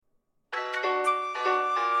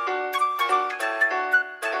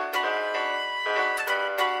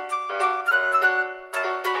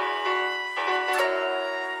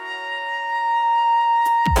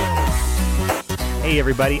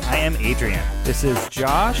everybody, I am Adrian. This is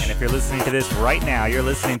Josh. And if you're listening to this right now, you're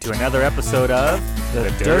listening to another episode of the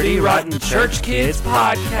Dirty Rotten Church Kids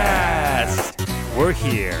Podcast. We're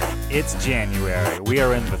here. It's January. We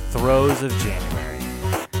are in the throes of January.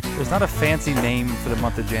 There's not a fancy name for the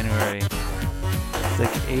month of January. It's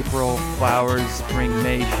like April, flowers, spring,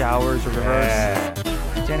 May, showers, or reverse. Yeah.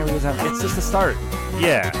 January doesn't have, it's just the start.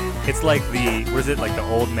 Yeah. It's like the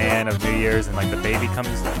old man of New Year's and like the baby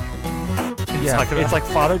comes. Yeah, it's like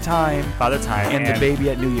Father Time and the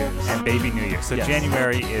baby at New Year's. And baby New Year's. So yes.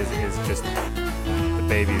 January is just the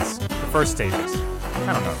baby's, the first stages.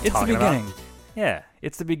 I don't know. It's the beginning. Yeah.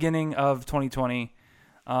 It's the beginning of 2020.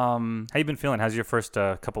 How you been feeling? How's your first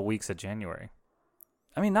couple weeks of January?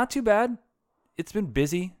 I mean, not too bad. It's been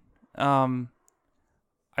busy. I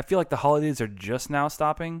feel like the holidays are just now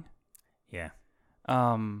stopping. Yeah.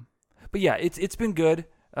 But yeah, it's been good.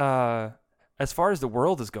 As far as the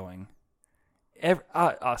world is going,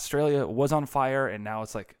 Australia was on fire and now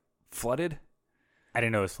it's like flooded. I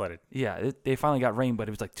didn't know it was flooded. Yeah, they finally got rain, but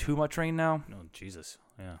it was like too much rain now. Oh, Jesus.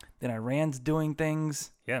 Yeah. Then Iran's doing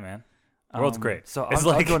things. Yeah, man. The world's great. So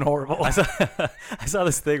I'm doing horrible. I saw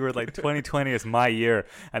this thing where like 2020 is my year,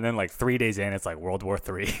 and then like 3 days in, it's like World War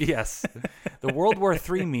III. Yes. The World War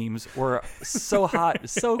III memes were so hot,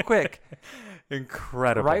 so quick.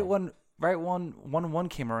 Incredible. Right when one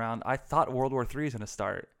came around, I thought World War III is going to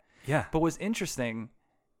start. Yeah. But what's interesting,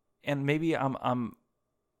 and maybe I'm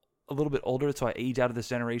a little bit older, so I age out of this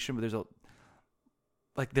generation, but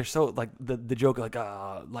they're so like the joke like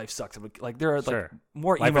life sucks. Like they're like sure.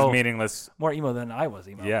 more emo. Life is meaningless. More emo than I was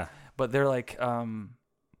emo. Yeah. But they're like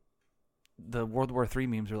the World War III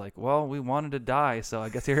memes are like, well, we wanted to die, so I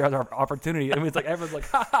guess here's our opportunity. I mean, it's like everyone's like,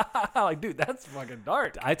 ha, ha, ha, ha. Like, dude, that's fucking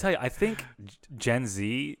dark. I tell you, I think Gen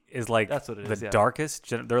Z is like that's what it is,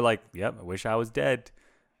 darkest. They're like, yep, I wish I was dead.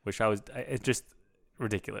 Wish I was. It's just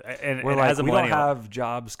ridiculous. And we're like, we don't have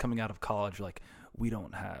jobs coming out of college. Like, we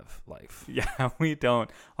don't have life. Yeah, we don't.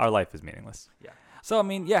 Our life is meaningless. Yeah. So, I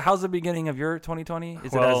mean, yeah, how's the beginning of your 2020?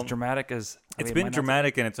 Is it as dramatic as... It's been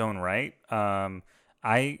dramatic in its own right.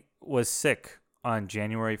 I was sick on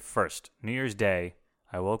January 1st, New Year's Day.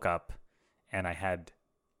 I woke up and I had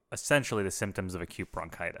essentially the symptoms of acute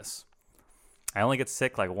bronchitis. I only get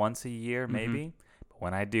sick like once a year, maybe. Mm-hmm. But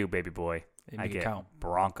when I do, baby boy, I get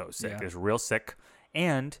bronco sick. Yeah. It's real sick.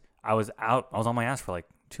 And I was on my ass for like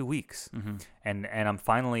 2 weeks. Mm-hmm. And I'm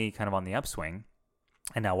finally kind of on the upswing.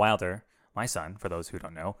 And now Wilder, my son, for those who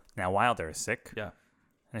don't know, now Wilder is sick. Yeah.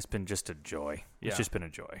 And it's been just a joy. Yeah. It's just been a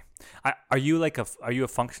joy. Are you a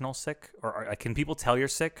functional sick, or can people tell you're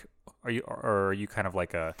sick? Or are you kind of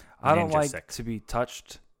like a I don't like sick? To be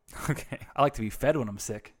touched. Okay. I like to be fed when I'm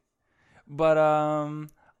sick. But I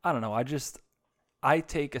don't know. I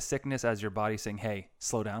take a sickness as your body saying, "Hey,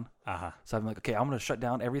 slow down." Uh-huh. So I'm like, okay, I'm going to shut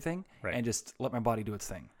down everything and just let my body do its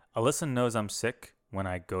thing. Alyssa knows I'm sick when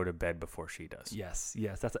I go to bed before she does. Yes,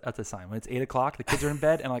 that's a sign. When it's 8 o'clock, the kids are in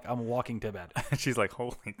bed, and like I'm walking to bed. She's like,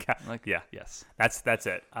 "Holy cow!" Like, yeah, yes, that's it. That's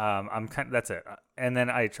it. And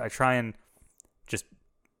then I try and just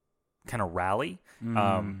kind of rally.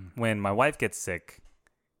 When my wife gets sick,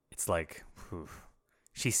 it's like, whew,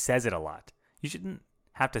 she says it a lot. You shouldn't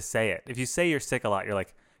have to say it. If you say you're sick a lot, you're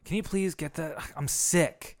like, "Can you please get that? I'm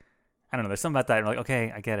sick." I don't know. There's something about that. You're like,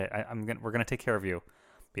 "Okay, I get it. We're gonna take care of you."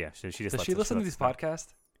 But yeah, she just. Does she listen to these podcasts?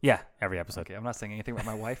 Yeah, every episode. Okay, I'm not saying anything about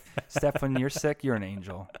my wife. Steph, when you're sick, you're an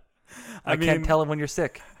angel. I can't tell him when you're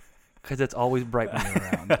sick because it's always bright when you're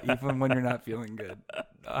around, even when you're not feeling good.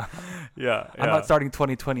 Yeah. I'm not starting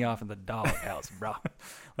 2020 off in the doghouse, bro.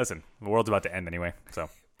 Listen, the world's about to end anyway, so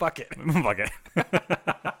fuck it. Fuck it.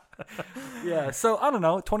 Yeah. So I don't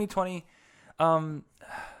know. 2020.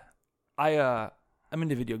 I'm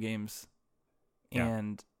into video games,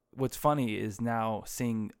 and what's funny is now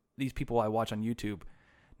seeing these people I watch on YouTube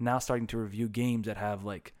now starting to review games that have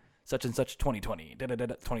like such and such 2020,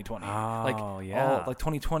 2020. Oh, like, yeah. Like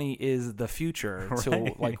 2020 is the future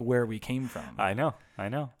to like where we came from. I know.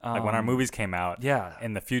 Like when our movies came out. Yeah.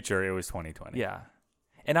 In the future, it was 2020. Yeah.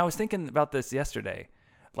 And I was thinking about this yesterday,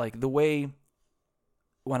 like the way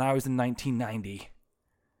when I was in 1990,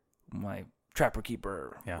 my Trapper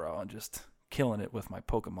Keeper, bro, and just killing it with my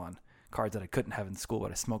Pokemon cards that I couldn't have in school,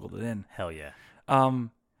 but I smuggled it in. Hell yeah. I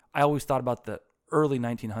always thought about the early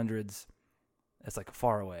 1900s as like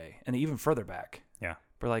far away and even further back. Yeah.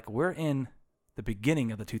 But like we're in the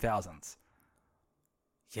beginning of the 2000s.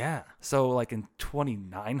 Yeah. So like in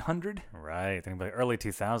 2900. Right. Think about early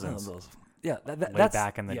 2000s. Yeah. That's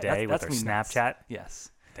back in the day with their Snapchat. Nuts.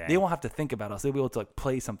 Yes. Dang. They won't have to think about us. They'll be able to like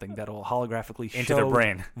play something that'll holographically into show their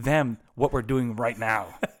brain them what we're doing right now.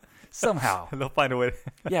 Somehow. They'll find a way.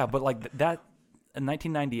 Yeah, but like that in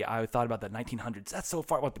 1990, I thought about the 1900s. That's so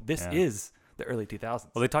far. But this is the early 2000s.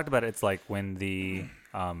 Well, they talked about it. It's like when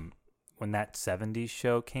when that 70s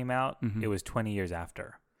show came out, it was 20 years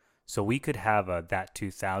after. So we could have a that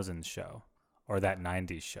 2000s show or that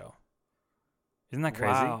 90s show. Isn't that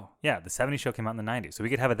crazy? Wow. Yeah, the 70s show came out in the 90s. So we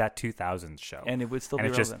could have a that 2000s show. And it would still be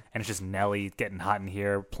it's relevant. It's just Nelly getting hot in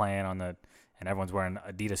here playing on and everyone's wearing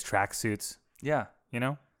Adidas tracksuits. Yeah. You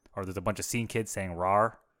know? Or there's a bunch of scene kids saying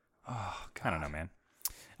 "rar." Oh, God. I don't know, man.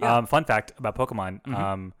 Yeah. Fun fact about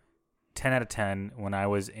Pokemon. 10 out of 10. When I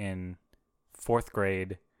was in 4th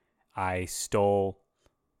grade, I stole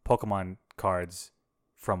Pokemon cards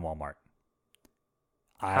from Walmart.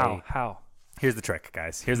 How? Here's the trick,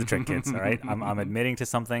 guys. Here's the trick, kids. All right, I'm admitting to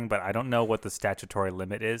something, but I don't know what the statutory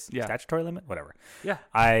limit is. Yeah. Statutory limit, whatever. Yeah.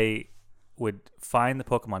 I would find the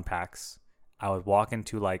Pokemon packs. I would walk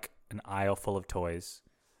into like an aisle full of toys.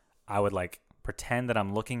 I would like pretend that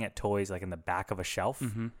I'm looking at toys like in the back of a shelf.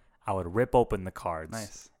 I would rip open the cards.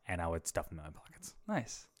 Nice. And I would stuff them in my pockets.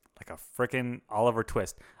 Nice. Like a freaking Oliver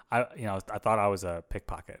Twist. I thought I was a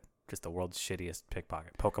pickpocket. Just the world's shittiest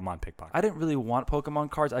pickpocket. Pokemon pickpocket. I didn't really want Pokemon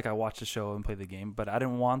cards. Like, I watched the show and played the game, but I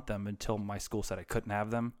didn't want them until my school said I couldn't have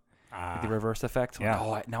them. Like the reverse effect. So Yeah.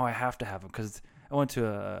 like, now I have to have them because I went to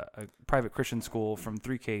a private Christian school from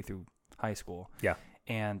 3K through high school. Yeah.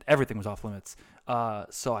 And everything was off limits.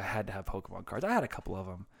 So I had to have Pokemon cards. I had a couple of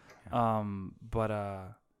them. Yeah. But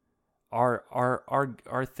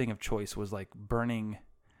our thing of choice was like burning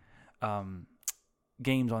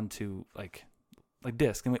games onto like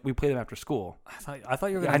disc, and we play them after school. I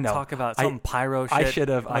thought you were going to talk about some pyro shit. I should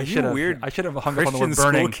have Weird. I should have hung Christian up on the word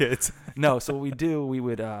burning. school kids. No, so what we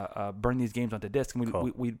would burn these games onto disc,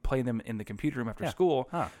 and we'd play them in the computer room after school.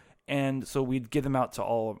 Huh. And so we'd give them out to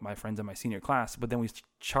all of my friends in my senior class, but then we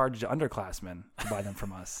charged underclassmen to buy them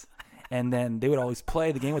from us. And then they would always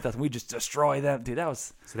play the game with us, and we'd just destroy them. Dude, that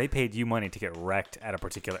was... So they paid you money to get wrecked at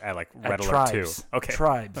Red Alert Tribes. 2. Okay.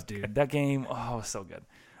 Tribes, dude. That game, it was so good.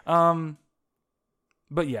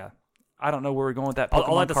 But yeah, I don't know where we're going with that. Pokemon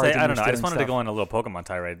All I have to cards say, and I don't know. I just wanted to stuff. go on a little Pokemon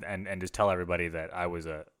tirade and just tell everybody that I was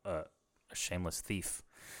a shameless thief.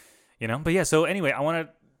 You know? But yeah, so anyway, I want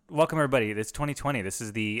to welcome everybody. It's 2020. This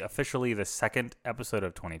is officially the second episode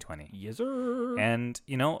of 2020. Yes, sir. And,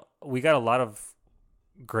 we got a lot of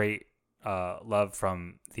great love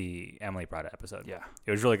from the Emily Prada episode. Yeah.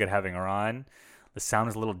 It was really good having her on. The sound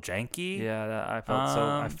is a little janky. Yeah, I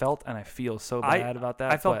felt and I feel so bad about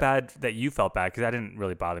that. I felt bad that you felt bad because that didn't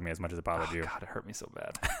really bother me as much as it bothered you. God, it hurt me so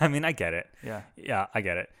bad. I mean, I get it. Yeah. Yeah, I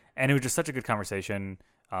get it. And it was just such a good conversation.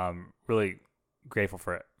 Really grateful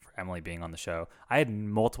for Emily being on the show. I had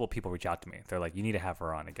multiple people reach out to me. They're like, you need to have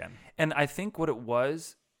her on again. And I think what it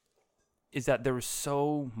was is that there was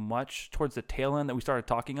so much towards the tail end that we started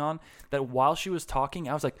talking on that while she was talking,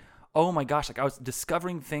 I was like, oh my gosh, like I was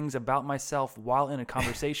discovering things about myself while in a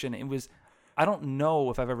conversation. I don't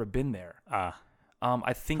know if I've ever been there.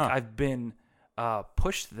 I think I've been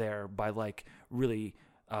pushed there by like really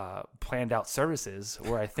planned out services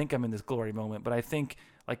where I think I'm in this glory moment, but I think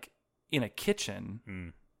like in a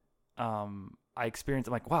kitchen, I experienced,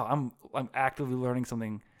 I'm like, wow, I'm actively learning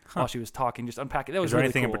something while she was talking, just unpacking. That was Is there really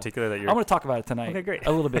anything cool. in particular that you're... I'm going to talk about it tonight. Okay, great.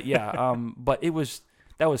 A little bit, yeah. But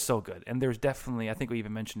that was so good. And there's definitely, I think we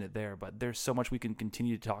even mentioned it there, but there's so much we can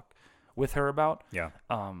continue to talk with her about. Yeah.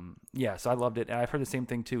 Yeah, so I loved it. And I've heard the same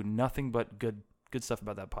thing too. Nothing but good stuff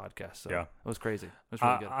about that podcast. So yeah. It was crazy. It was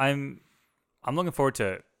really good. I'm looking forward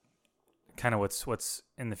to kind of what's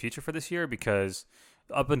in the future for this year, because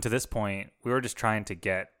up until this point, we were just trying to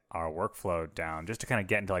get our workflow down, just to kind of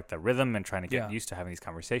get into like the rhythm and trying to get used to having these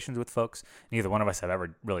conversations with folks. Neither one of us have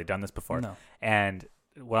ever really done this before. No. And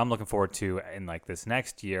what I'm looking forward to in like this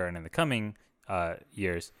next year and in the coming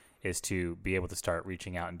years is to be able to start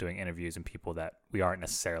reaching out and doing interviews and people that we aren't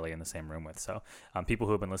necessarily in the same room with. So people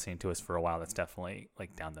who have been listening to us for a while, that's definitely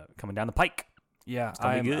like coming down the pike. Yeah,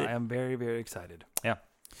 I am very, very excited. Yeah.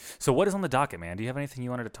 So what is on the docket, man? Do you have anything you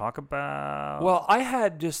wanted to talk about? Well, I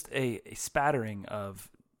had just a spattering of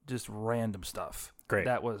just random stuff. Great.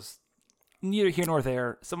 That was neither here nor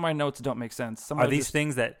there. Some of my notes don't make sense. Are these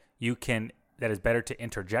things that you can... that is better to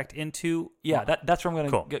interject into? Yeah, that's where I'm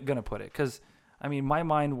gonna put it, because I mean my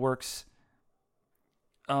mind works.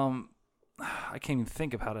 I can't even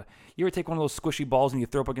think of how to. You ever take one of those squishy balls and you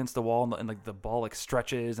throw up against the wall and like the ball like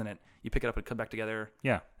stretches and you pick it up and come back together?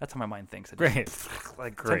 Yeah, that's how my mind thinks. Great,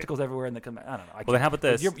 like tentacles everywhere and they come back. I don't know. Well, then how about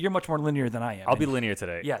this? You're much more linear than I am. I'll be linear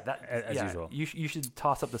today. Yeah, as usual. You should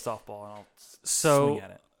toss up the softball and I'll swing at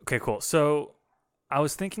it. Okay, cool. So I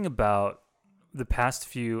was thinking about the past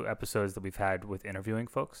few episodes that we've had with interviewing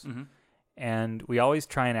folks. Mm-hmm. And we always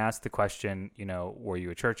try and ask the question, were you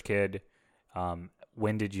a church kid?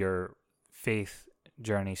 When did your faith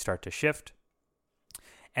journey start to shift?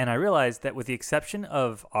 And I realized that with the exception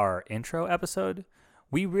of our intro episode,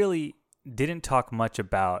 we really didn't talk much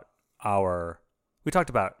about we talked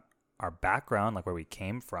about our background, like where we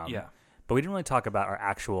came from. Yeah. But we didn't really talk about our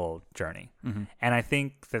actual journey. Mm-hmm. And I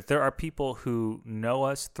think that there are people who know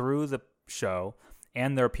us through the show,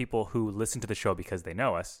 and there are people who listen to the show because they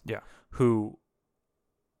know us. Yeah. Who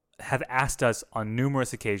have asked us on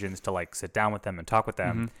numerous occasions to like sit down with them and talk with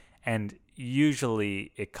them. Mm-hmm. And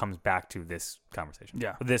usually it comes back to this conversation.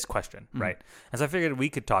 Yeah. This question, right? And so I figured we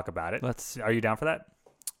could talk about it. Are you down for that?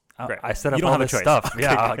 Great. I set up all this stuff. Okay,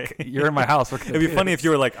 yeah, you're in my house. It'd be funny if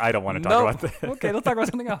you were like, I don't want to talk about this. Okay, let's talk about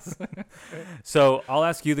something else. So I'll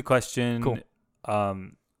ask you the question. Cool.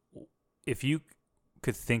 If you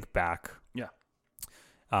could think back,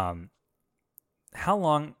 how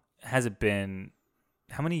long has it been?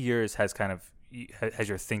 How many years has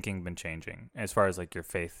your thinking been changing as far as like your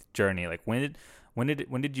faith journey? Like when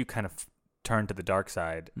did you kind of turn to the dark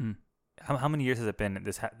side? Mm. How many years has it been?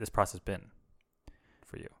 This process been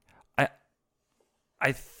for you?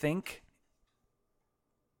 I think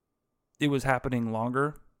it was happening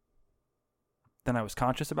longer than I was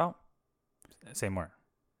conscious about. Say more.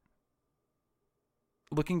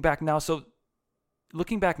 Looking back now,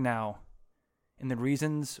 and the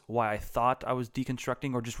reasons why I thought I was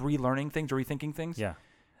deconstructing or just relearning things or rethinking things,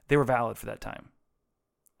 they were valid for that time.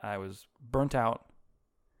 I was burnt out.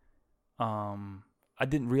 I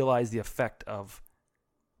didn't realize the effect of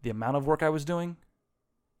the amount of work I was doing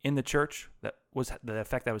in the church, that was the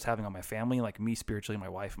effect that was having on my family, like me spiritually, my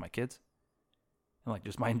wife, and my kids, and like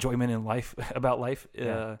just my enjoyment in life, about life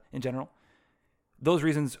in general. Those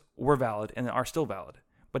reasons were valid and are still valid.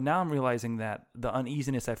 But now I'm realizing that the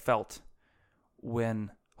uneasiness I felt when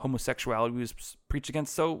homosexuality was preached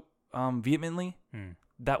against so vehemently,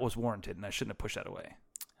 that was warranted, and I shouldn't have pushed that away.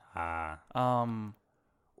 So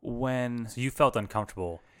you felt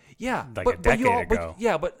uncomfortable, like a decade ago.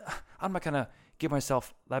 But I'm not gonna give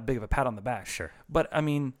myself that big of a pat on the back. Sure. But I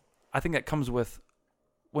mean, I think that comes with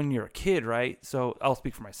when you're a kid, right? So I'll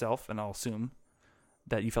speak for myself, and I'll assume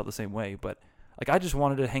that you felt the same way. But like, I just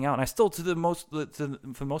wanted to hang out, and I still, for the most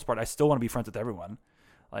part, I still want to be friends with everyone.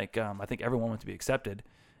 Like, I think everyone wants to be accepted.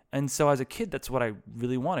 And so as a kid, that's what I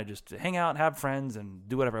really wanted, just to hang out, have friends, and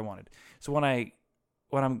do whatever I wanted. So when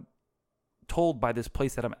I'm told by this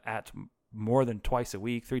place that I'm at more than twice a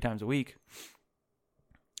week, 3 times a week,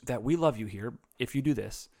 that we love you here if you do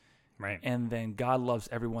this. Right. And then God loves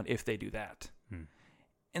everyone if they do that.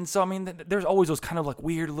 And so, I mean, there's always those kind of like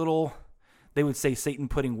weird little, they would say Satan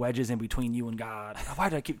putting wedges in between you and God. Why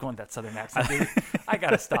do I keep going with that Southern accent, dude? I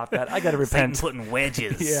got to stop that. I got to repent. Satan putting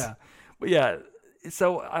wedges. Yeah. But yeah,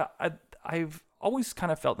 so I've always kind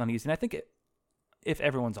of felt uneasy. And I think if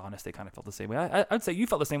everyone's honest, they kind of felt the same way. I'd say you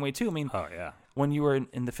felt the same way too. I mean, when you were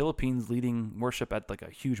in the Philippines leading worship at like a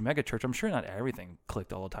huge mega church, I'm sure not everything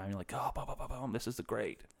clicked all the time. You're like, this is the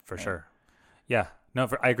great. For sure. Yeah. No,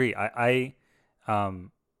 I agree.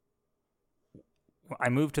 I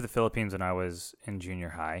moved to the Philippines when I was in junior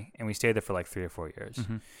high, and we stayed there for like 3 or 4 years.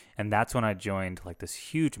 Mm-hmm. And that's when I joined like this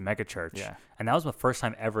huge mega church. Yeah. And that was my first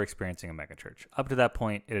time ever experiencing a mega church. Up to that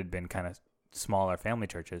point, it had been kind of smaller family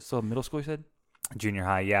churches. So middle school, you said? Junior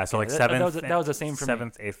high, yeah. So like seventh. That was the same for me.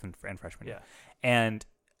 7th, 8th, and freshman. Yeah. And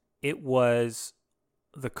it was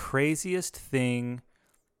the craziest thing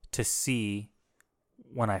to see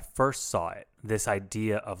when I first saw it. This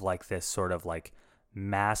idea of like this sort of like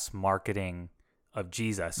mass marketing of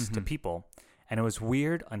Jesus to people. And it was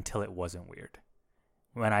weird until it wasn't weird.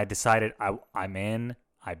 When I decided I'm in,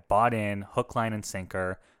 I bought in, hook, line, and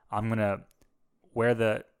sinker. I'm going to wear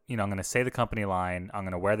I'm going to say the company line. I'm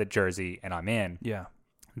going to wear the jersey, and I'm in. Yeah.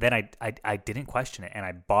 Then I didn't question it, and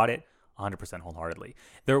I bought it 100% wholeheartedly.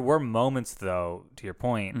 There were moments, though, to your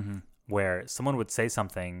point, where someone would say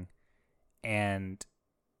something, and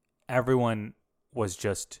everyone was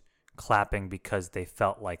just clapping because they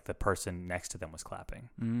felt like the person next to them was clapping.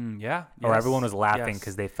 Yeah. Or everyone was laughing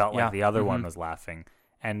because they felt like the other one was laughing.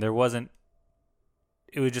 And it was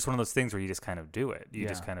just one of those things where you just kind of do it. You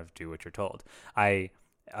just kind of do what you're told. I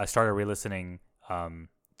started re-listening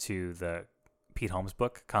to the Pete Holmes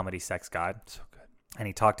book, Comedy, Sex, God. So good. And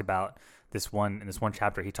he talked about in this one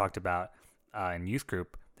chapter, he talked about in youth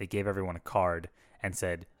group, they gave everyone a card and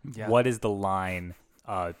said, what is the line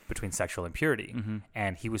between sexual impurity?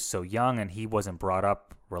 And he was so young and he wasn't brought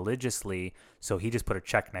up religiously, so he just put a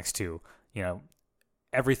check next to,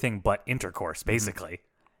 everything but intercourse, basically.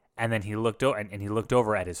 And then he looked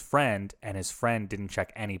over at his friend, and his friend didn't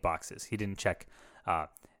check any boxes. He didn't check,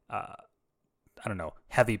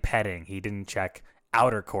 heavy petting. He didn't check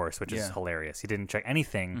outer course, which is hilarious. He didn't check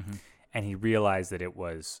anything, and he realized that it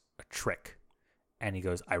was a trick. And he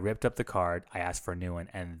goes, I ripped up the card, I asked for a new one,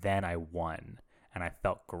 and then I won. And I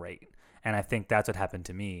felt great. And I think that's what happened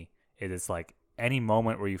to me. It is like any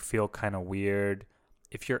moment where you feel kind of weird,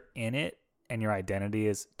 if you're in it and your identity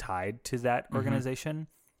is tied to that organization,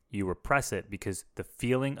 you repress it because the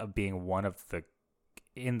feeling of being one of the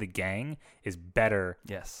in the gang is better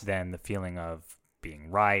than the feeling of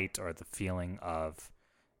being right or the feeling of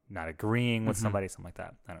not agreeing with somebody, something like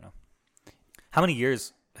that. I don't know. How many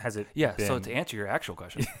years has it been? So to answer your actual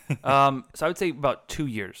question, so I would say about 2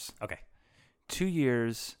 years. Okay. 2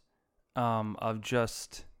 years of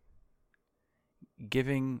just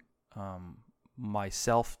giving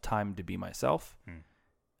myself time to be myself,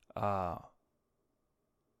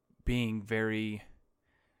 being very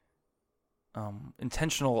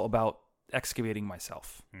intentional about excavating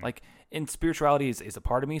myself. Like, in spirituality is a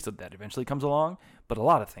part of me, so that eventually comes along. But a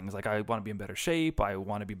lot of things, like I want to be in better shape. I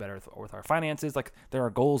want to be better with our finances. Like, there are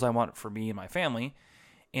goals I want for me and my family.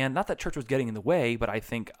 And not that church was getting in the way, but I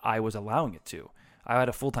think I was allowing it to. I had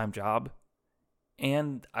a full-time job,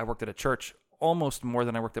 and I worked at a church almost more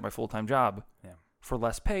than I worked at my full-time job for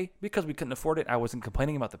less pay because we couldn't afford it. I wasn't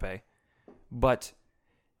complaining about the pay. But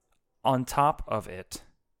on top of it,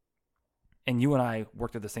 and you and I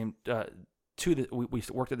worked at the same we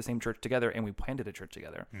worked at the same church together, and we planted a church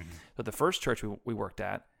together. So the first church we worked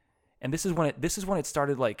at, and this is when it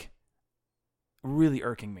started like really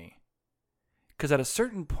irking me, because at a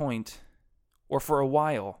certain point, or for a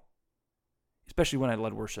while, especially when I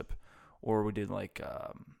led worship, or we did like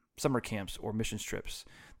summer camps or mission trips,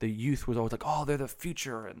 the youth was always like, "Oh, they're the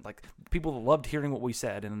future," and like people loved hearing what we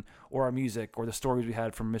said, and or our music, or the stories we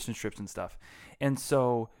had from mission trips and stuff. And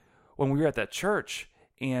so when we were at that church,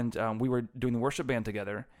 and we were doing the worship band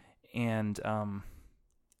together, and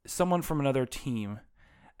someone from another team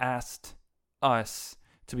asked us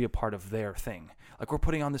to be a part of their thing. Like, we're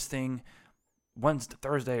putting on this thing Wednesday,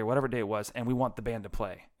 Thursday, or whatever day it was, and we want the band to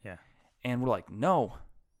play. Yeah. And we're like, no.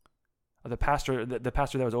 The pastor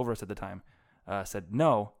that was over us at the time said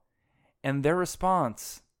no. And their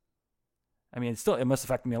response, I mean, it must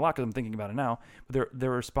affect me a lot because I'm thinking about it now, but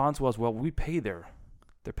their response was, well, we pay their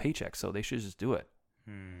paycheck, so they should just do it.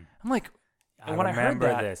 I'm like, I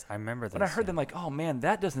remember this. When I heard them, like, oh man,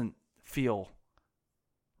 that doesn't feel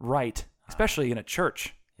right, especially in a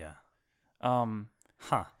church. Yeah.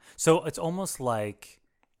 So it's almost like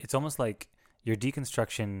your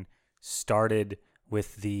deconstruction started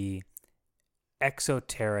with the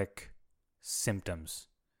exoteric symptoms.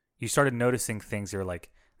 You started noticing things. You're like,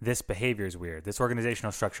 this behavior is weird. This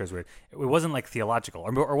organizational structure is weird. It wasn't like theological,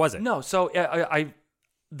 or was it? No. So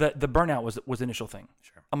the burnout was the initial thing.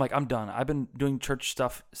 Sure. I'm like, I'm done. I've been doing church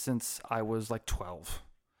stuff since I was like 12,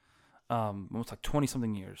 almost like 20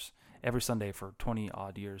 something years, every Sunday for 20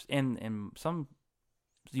 odd years. And in some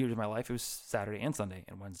years of my life, it was Saturday and Sunday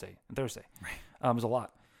and Wednesday and Thursday. Right. It was a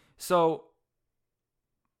lot. So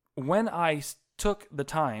when I took the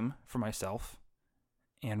time for myself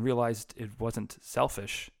and realized it wasn't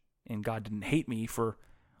selfish and God didn't hate me for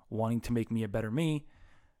wanting to make me a better me,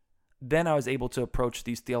 then I was able to approach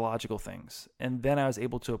these theological things. And then I was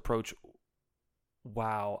able to approach,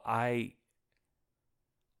 wow, I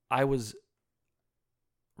was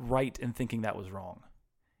right in thinking that was wrong.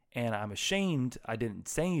 And I'm ashamed I didn't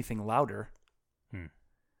say anything louder.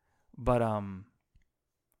 But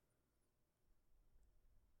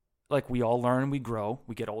like, we all learn, we grow,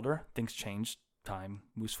 we get older, things change, time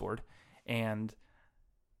moves forward. And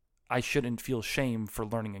I shouldn't feel shame for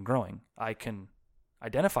learning and growing. I can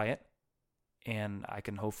identify it, and I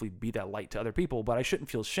can hopefully be that light to other people, but I shouldn't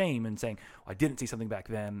feel shame in saying, I didn't see something back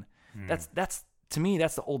then. That's to me,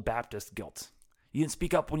 that's the old Baptist guilt. You didn't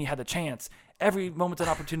speak up when you had the chance. Every moment's an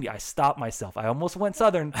opportunity. I stopped myself. I almost went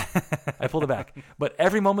Southern. I pulled it back. But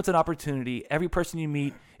every moment's an opportunity. Every person you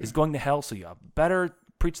meet is going to hell, so you better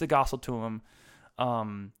preach the gospel to them.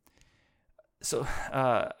 So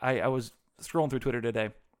I was scrolling through Twitter today,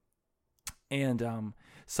 and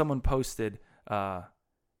someone posted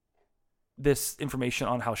this information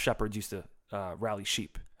on how shepherds used to rally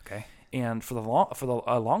sheep. Okay. And for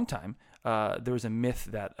a long time, there was a myth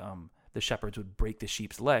that the shepherds would break the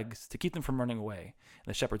sheep's legs to keep them from running away.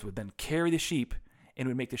 And the shepherds would then carry the sheep and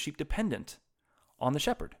would make the sheep dependent on the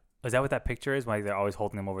shepherd. Is that what that picture is? Why they're always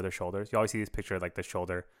holding them over their shoulders? You always see this picture of like the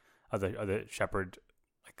shoulder of the shepherd,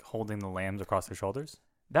 like holding the lambs across their shoulders?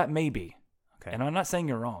 That may be. Okay. And I'm not saying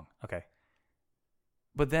you're wrong. Okay.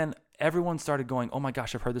 But then everyone started going, oh my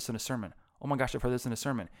gosh, I've heard this in a sermon. Oh my gosh, I've heard this in a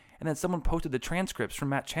sermon. And then someone posted the transcripts from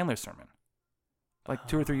Matt Chandler's sermon like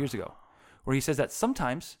 2 or 3 years ago, where he says that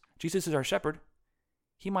sometimes Jesus is our shepherd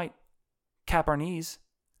he might cap our knees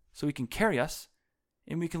so he can carry us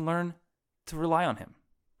and we can learn to rely on him.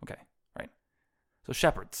 Okay, right? So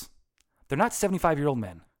shepherds, they're not 75-year-old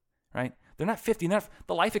men, right? They're not 50.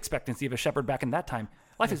 The life expectancy of a shepherd back in that time,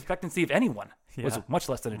 life expectancy of anyone was much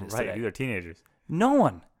less than it is today. Right, these are teenagers. No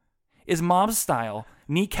one is mom's style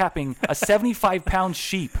kneecapping a 75-pound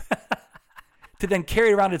sheep to then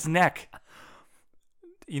carry around its neck.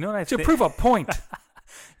 You know what I to prove a point.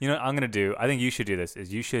 You know what I'm going to do? I think you should do this,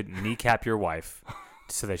 is you should kneecap your wife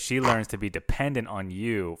so that she learns to be dependent on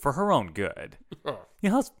you for her own good. You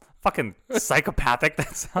know how fucking psychopathic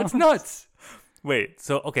that sounds? It's nuts. Wait,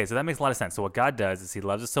 so that makes a lot of sense. So what God does is he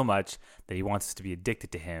loves us so much that he wants us to be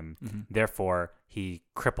addicted to him. Mm-hmm. Therefore, he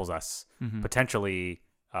cripples us, potentially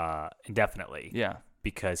indefinitely. Yeah.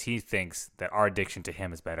 Because he thinks that our addiction to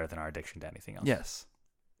him is better than our addiction to anything else. Yes.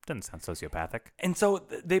 Doesn't sound sociopathic. And so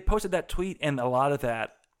they posted that tweet, and a lot of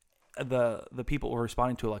that, the people were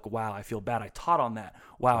responding to it like, wow, I feel bad. I taught on that.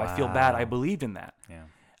 Wow, I feel bad. I believed in that. Yeah.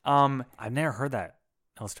 I've never heard that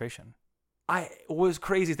illustration. What was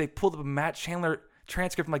crazy is they pulled up a Matt Chandler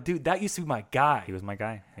transcript. I'm like, dude, that used to be my guy. He was my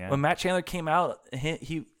guy. Yeah. When Matt Chandler came out,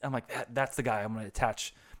 I'm like, that's the guy I'm going to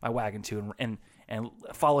attach my wagon to and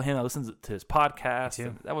follow him. I listened to his podcast.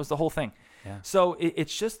 And that was the whole thing. Yeah. So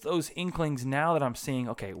it's just those inklings now that I'm seeing.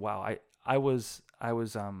 Okay, wow, I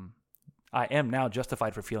am now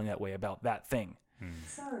justified for feeling that way about that thing.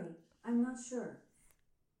 Sorry, I'm not sure.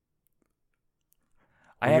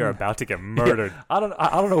 We are about to get murdered. Yeah, I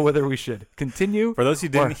don't know whether we should continue. For those who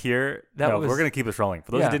didn't hear, we're going to keep this rolling.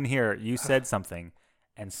 For those who Yeah. didn't hear, you said something,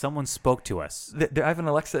 and someone spoke to us. I have an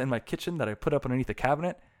Alexa in my kitchen that I put up underneath the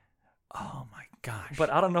cabinet. Oh my gosh!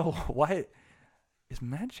 But I don't know why. Is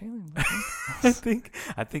Matt Chandler? I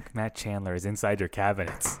think Matt Chandler is inside your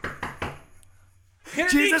cabinets.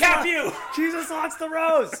 Jesus wants the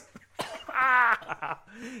rose.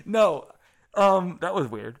 No, that was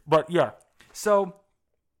weird. But yeah, so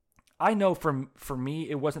I know for me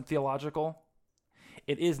it wasn't theological.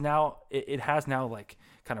 It is now. It has now like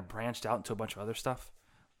kind of branched out into a bunch of other stuff.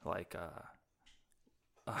 Like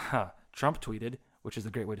Trump tweeted, which is a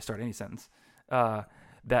great way to start any sentence.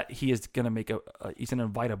 That he is going to he's going to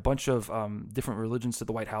invite a bunch of different religions to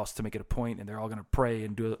the White House to make it a point, and they're all going to pray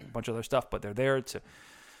and do a bunch of other stuff, but they're there to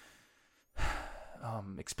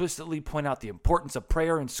explicitly point out the importance of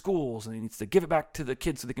prayer in schools, and he needs to give it back to the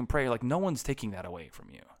kids so they can pray. Like, no one's taking that away from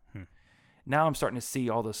you. Now I'm starting to see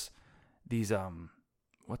all these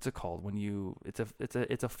what's it called when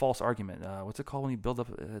it's a false argument. What's it called when you build up?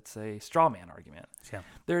 It's a straw man argument. Yeah.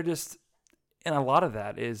 They're just. And a lot of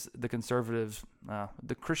that is the conservative,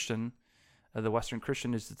 the Christian, the Western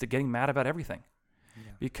Christian is getting mad about everything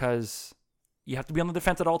because you have to be on the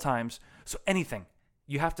defense at all times. So anything,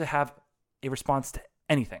 you have to have a response to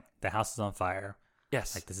anything. The house is on fire.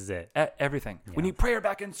 Yes. Like, this is it. Everything. Yeah. We need prayer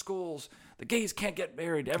back in schools. The gays can't get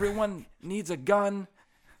married. Everyone needs a gun.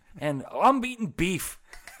 And I'm eating beef.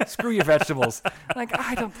 Screw your vegetables. Like,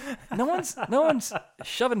 no one's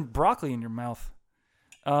shoving broccoli in your mouth.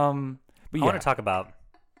 But I want to talk about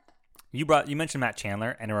you mentioned Matt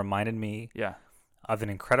Chandler, and it reminded me of an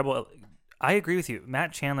incredible. I agree with you.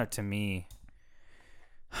 Matt Chandler, to me,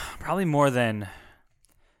 probably more than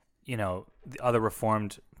the other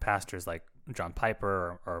Reformed pastors like John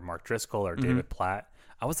Piper or Mark Driscoll or David Platt.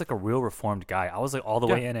 I was like a real Reformed guy. I was like all the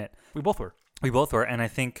way in it. We both were, and I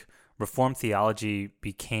think Reformed theology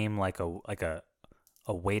became like a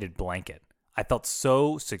weighted blanket. I felt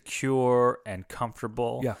so secure and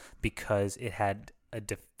comfortable because it had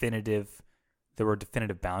there were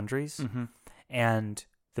definitive boundaries. Mm-hmm. And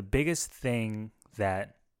the biggest thing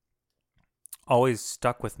that always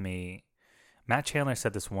stuck with me, Matt Chandler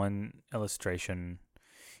said this one illustration.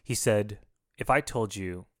 He said, if I told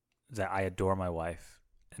you that I adore my wife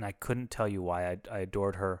and I couldn't tell you why I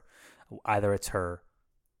adored her, either it's her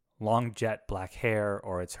long jet black hair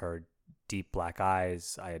or it's her deep black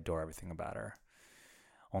eyes, I adore everything about her.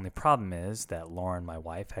 Only problem is that Lauren, my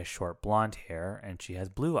wife, has short blonde hair and she has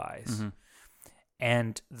blue eyes. Mm-hmm.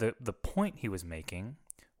 And the point he was making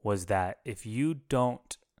was that if you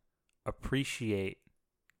don't appreciate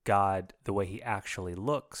God the way he actually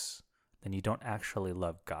looks, then you don't actually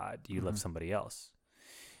love God. You love somebody else.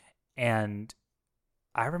 And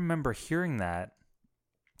I remember hearing that,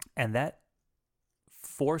 and that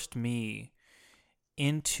forced me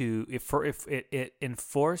into if it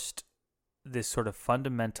enforced this sort of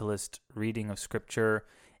fundamentalist reading of scripture,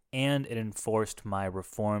 and it enforced my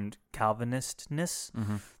Reformed Calvinistness,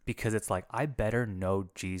 because it's like, I better know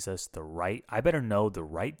the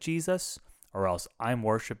right Jesus, or else I'm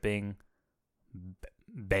worshiping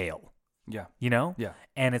Baal. Yeah. Yeah. Yeah.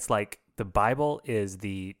 And it's like the Bible is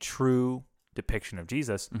the true depiction of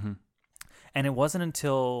Jesus. Mm-hmm. And it wasn't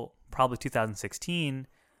until probably 2016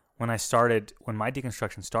 when my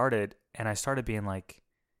deconstruction started, and I started being like,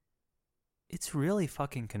 it's really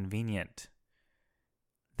fucking convenient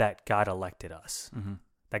that God elected us. Mm-hmm.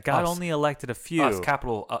 That God Us. only elected a few. Us,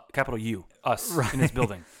 capital U, us Right. in this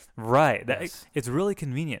building. Right. Yes. It's really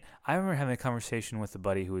convenient. I remember having a conversation with a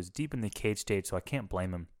buddy who was deep in the cage stage, so I can't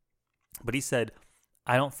blame him. But he said,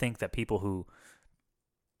 I don't think that people who...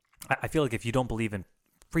 I feel like if you don't believe in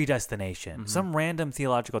predestination, some random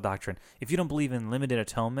theological doctrine, if you don't believe in limited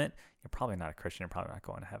atonement, you're probably not a Christian. You're probably not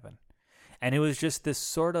going to heaven. And it was just this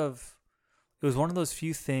sort of... It was one of those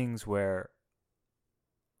few things where,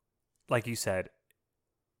 like you said,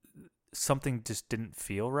 something just didn't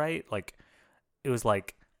feel right. Like, it was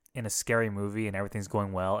like in a scary movie and everything's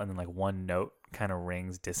going well, and then like one note kind of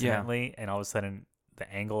rings dissonantly, and all of a sudden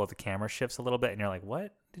the angle of the camera shifts a little bit, and you're like,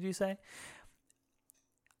 what did you say?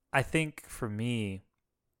 I think for me,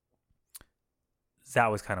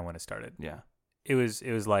 that was kind of when it started. Yeah. It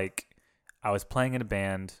was like I was playing in a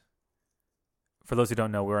band. For those who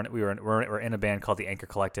don't know, we're in a band called the Anchor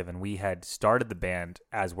Collective, and we had started the band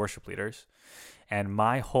as worship leaders. And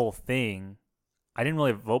my whole thing, I didn't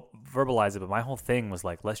really verbalize it, but my whole thing was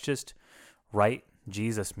like, let's just write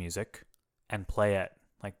Jesus music and play at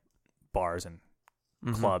like bars and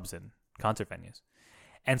clubs and concert venues.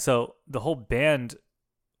 And so the whole band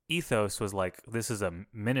ethos was like, this is a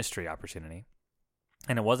ministry opportunity.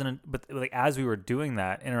 And it wasn't, but like as we were doing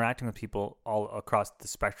that, interacting with people all across the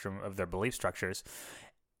spectrum of their belief structures,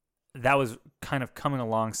 that was kind of coming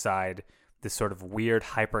alongside this sort of weird,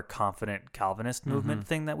 hyper confident Calvinist movement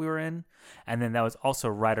thing that we were in. And then that was also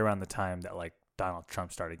right around the time that like Donald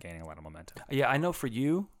Trump started gaining a lot of momentum. Yeah, I know for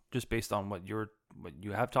you, just based on what you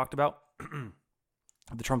have talked about,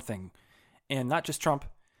 the Trump thing, and not just Trump,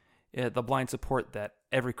 the blind support that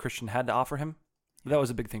every Christian had to offer him, that was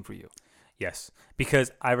a big thing for you. Yes, because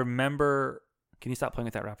I remember... Can you stop playing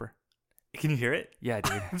with that wrapper? Can you hear it? Yeah,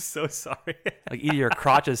 dude. I'm so sorry. Like either your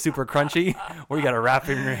crotch is super crunchy or you got a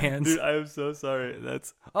wrapper in your hands. Dude, I am so sorry.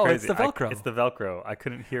 That's crazy. It's the Velcro. It's the Velcro. I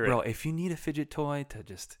couldn't hear it. Bro, if you need a fidget toy to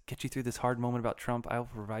just get you through this hard moment about Trump, I will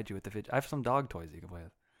provide you with the fidget. I have some dog toys you can play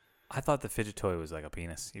with. I thought the fidget toy was like a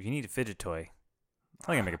penis. If you need a fidget toy,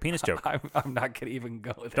 I'm gonna make a penis joke. I'm not gonna even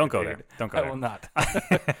go there. Don't go there. Don't go there. I will not.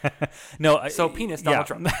 No. So penis, Donald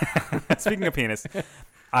Trump. Speaking of penis,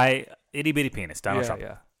 itty bitty penis, Donald Trump.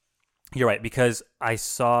 Yeah. You're right, because I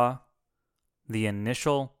saw the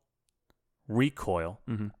initial recoil.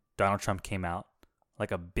 Donald Trump came out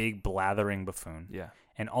like a big blathering buffoon. Yeah.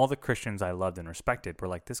 And all the Christians I loved and respected were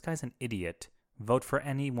like, this guy's an idiot. Vote for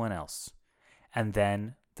anyone else. And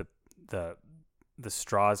then the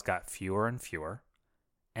straws got fewer and fewer.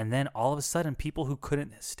 And then all of a sudden, people who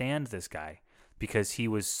couldn't stand this guy because he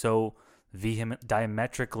was so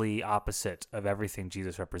diametrically opposite of everything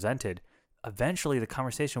Jesus represented, eventually the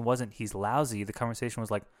conversation wasn't he's lousy. The conversation was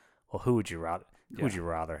like, well, who would you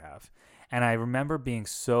rather have? And I remember being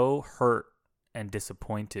so hurt and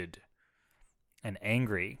disappointed and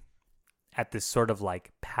angry at this sort of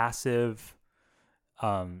like passive,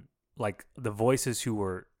 like the voices who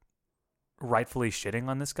were rightfully shitting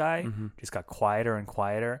on this guy just got quieter and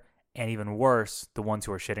quieter. And even worse, the ones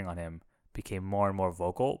who were shitting on him became more and more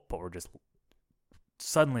vocal, but were just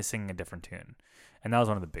suddenly singing a different tune. And that was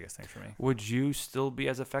one of the biggest things for me. Would you still be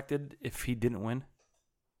as affected if he didn't win?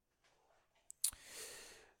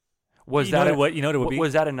 Was that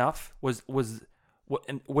enough? Was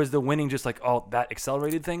the winning just like, oh, that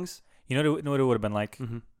accelerated things? You know what it would have been like?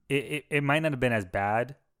 It might not have been as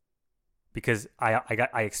bad because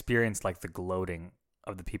I experienced like the gloating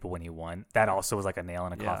of the people when he won. That also was like a nail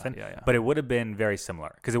in a coffin. Yeah. But it would have been very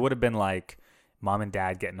similar because it would have been like mom and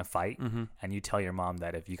dad get in a fight, and you tell your mom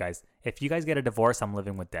that if you guys get a divorce, I'm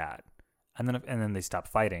living with dad, and then they stop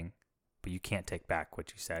fighting, but you can't take back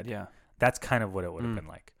what you said. Yeah, that's kind of what it would have been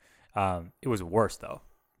like. It was worse though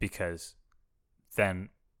because then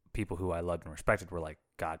people who I loved and respected were like,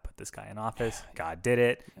 God put this guy in office, God did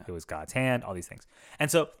it, it was God's hand, all these things, and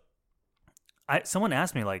so someone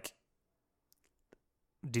asked me like,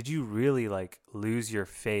 did you really like lose your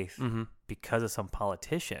faith because of some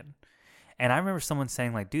politician? And I remember someone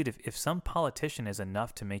saying like, dude, if some politician is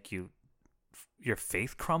enough to make your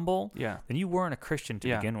faith crumble, then you weren't a Christian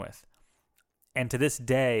to begin with. And to this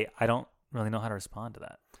day, I don't really know how to respond to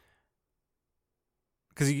that.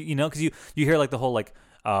 Because you hear like the whole like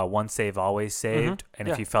once saved, always saved. And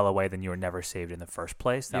if you fell away, then you were never saved in the first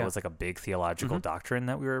place. That was like a big theological doctrine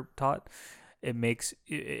that we were taught. It makes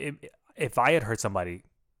if I had heard somebody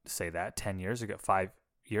say that 10 years ago, 5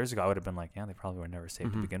 years ago, I would have been like, yeah, they probably were never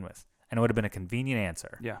saved to begin with. and it would have been a convenient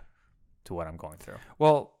answer Yeah. to what I'm going through.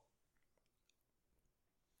 Well,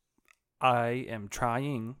 I am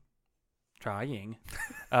trying You're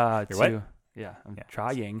to what? yeah, I'm Yeah,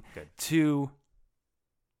 trying good. to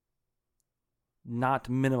not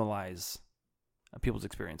minimize people's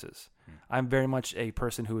experiences. I'm very much a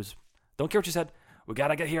person who is don't care what you said. We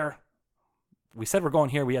gotta get here. We said we're going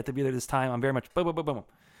here. We have to be there this time. I'm very much boom, boom, boom,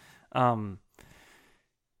 boom.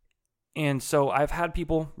 And so I've had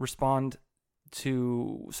people respond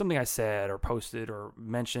to something I said or posted or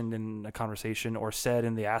mentioned in a conversation or said,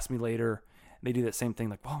 and they ask me later. They do that same thing,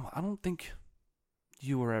 like, "Well, I don't think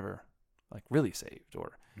you were ever like really saved,"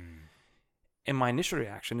 or. And my initial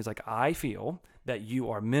reaction is like, I feel that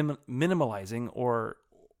you are minimalizing or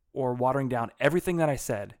watering down everything that I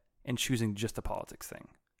said and choosing just the politics thing.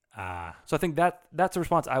 So I think that's a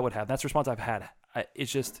response I would have. That's a response I've had.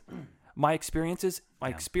 It's just my experiences,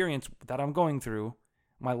 experience that I'm going through,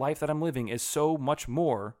 my life that I'm living is so much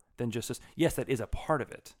more than just this. Yes, that is a part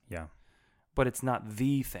of it. Yeah. But it's not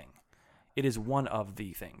the thing. It is one of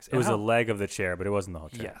the things. It was a leg of the chair, but it wasn't the whole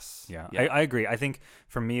chair. Yes. Yeah. I agree. I think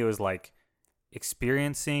for me, it was like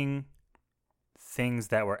experiencing things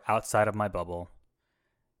that were outside of my bubble,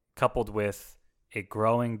 coupled with a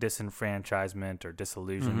growing disenfranchisement or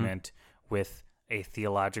disillusionment with a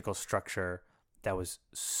theological structure that was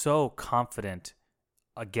so confident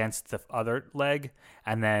against the other leg,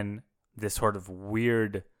 and then this sort of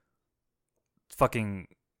weird fucking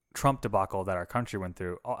Trump debacle that our country went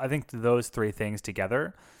through. I think those three things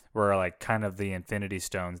together were like kind of the infinity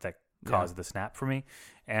stones that caused the snap for me.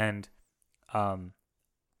 And also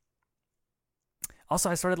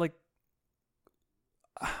I started like,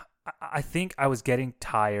 I think I was getting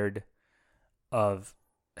tired of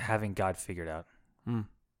having God figured out.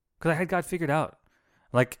 Because I had God figured out.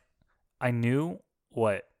 Like, I knew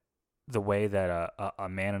what the way that a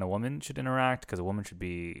man and a woman should interact, because a woman should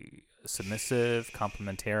be submissive,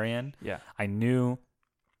 complementarian. Yeah. I knew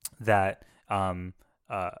that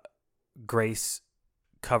grace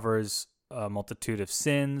covers a multitude of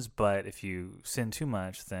sins, but if you sin too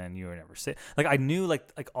much, then you are never saved. Like, I knew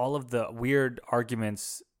like all of the weird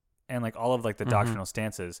arguments and like all of like the doctrinal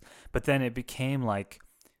stances, but then it became like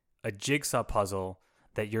a jigsaw puzzle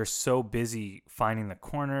that you're so busy finding the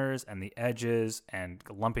corners and the edges and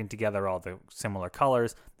lumping together all the similar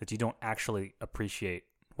colors that you don't actually appreciate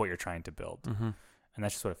what you're trying to build. And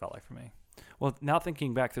that's just what it felt like for me. Well, now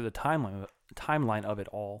thinking back through the timeline of it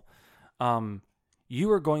all, you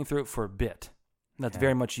were going through it for a bit. That's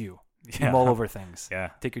very much you. You mull over things.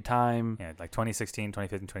 Yeah. Take your time. Yeah, like 2016,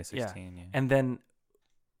 2015, 2016. Yeah. And then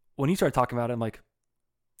when you started talking about it, I'm like,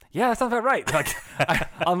 yeah, that sounds about right. Like,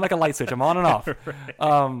 I'm like a light switch. I'm on and off. Right.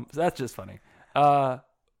 So that's just funny. But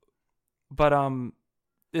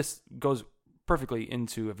this goes perfectly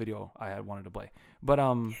into a video I had wanted to play. But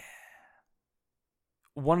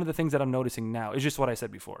one of the things that I'm noticing now is just what I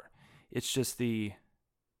said before. It's just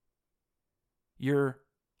you're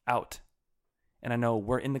out. And I know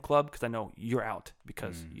we're in the club because I know you're out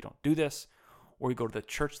because you don't do this. Or you go to the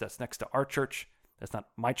church that's next to our church. That's not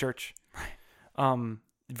my church. Right.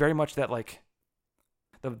 Very much that like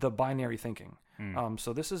the binary thinking.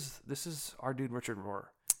 So this is our dude Richard Rohr.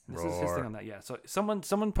 This is his thing on that. Yeah. So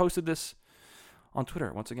someone posted this on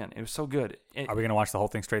Twitter once again. It was so good. Are we gonna watch the whole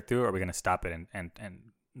thing straight through, or are we gonna stop it and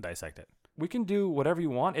dissect it? We can do whatever you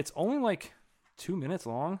want. It's only like 2 minutes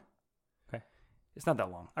long. Okay. It's not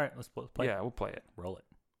that long. All right, let's play. Yeah, we'll play it. Roll it.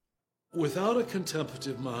 Without a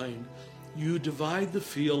contemplative mind, you divide the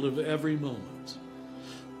field of every moment.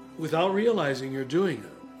 Without realizing you're doing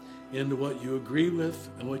it, into what you agree with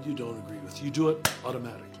and what you don't agree with. You do it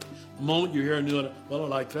automatically. The moment you hear a new one, well, I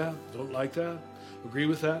like that, don't like that, agree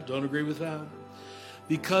with that, don't agree with that.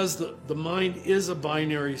 Because the mind is a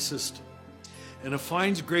binary system, and it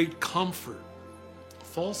finds great comfort,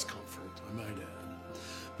 false comfort, I might add,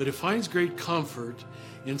 but it finds great comfort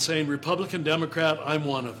in saying Republican, Democrat, I'm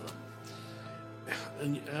one of them.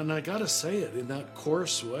 And I gotta say it in that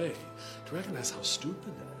coarse way, to recognize how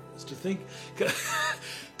stupid that is, to think,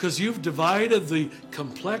 because you've divided the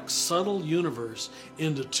complex, subtle universe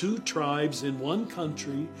into two tribes in one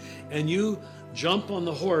country, and you jump on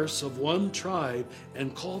the horse of one tribe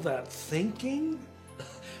and call that thinking,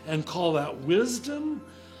 and call that wisdom,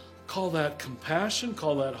 call that compassion,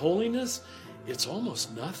 call that holiness. It's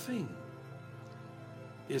almost nothing.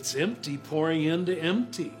 It's empty pouring into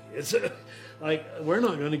empty. It's like, we're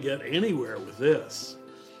not going to get anywhere with this.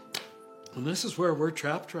 And this is where we're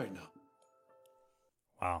trapped right now.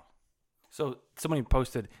 Wow. So somebody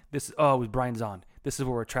posted this. Oh, it was Brian Zahn. This is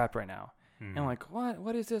where we're trapped right now. And I'm like, what?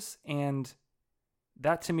 What is this? And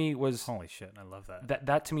that to me was Holy shit, I love that.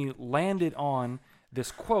 that to me landed on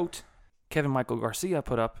this quote Kevin Michael Garcia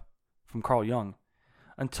put up from Carl Jung.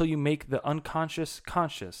 Until you make the unconscious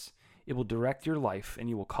conscious, it will direct your life and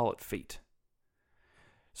you will call it fate.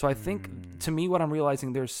 So I think, to me, what I'm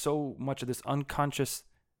realizing, there's so much of this unconscious,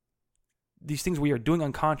 these things we are doing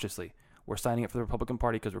unconsciously. We're signing up for the Republican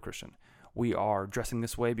Party because we're Christian. We are dressing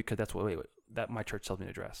this way because that's what that my church tells me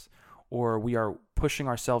to dress. Or we are pushing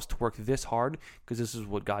ourselves to work this hard because this is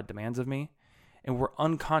what God demands of me. And we're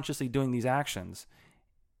unconsciously doing these actions.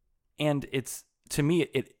 And it's, to me,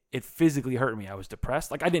 it physically hurt me. I was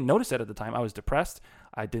depressed. Like, I didn't notice it at the time. I was depressed.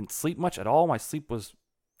 I didn't sleep much at all. My sleep was,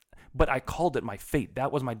 but I called it my fate.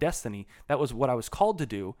 That was my destiny. That was what I was called to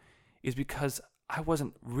do, is because I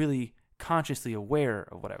wasn't really consciously aware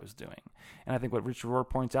of what I was doing. And I think what Richard Rohr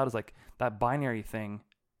points out is like that binary thing.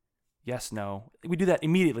 Yes, no. We do that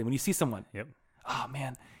immediately when you see someone. Yep. Oh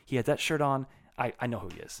man, he had that shirt on. I know who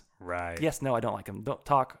he is. Right. Yes, no, I don't like him. Don't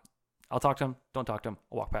talk. I'll talk to him. Don't talk to him.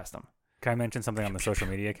 I'll walk past him. Can I mention something on the social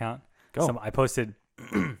media account? Go. I posted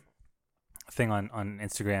a thing on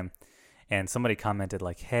Instagram, and somebody commented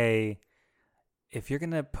like, "Hey, if you're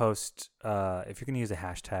gonna post, if you're gonna use a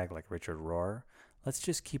hashtag like Richard Rohr, let's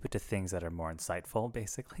just keep it to things that are more insightful."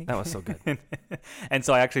 Basically, That was so good. And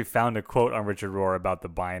so I actually found a quote on Richard Rohr about the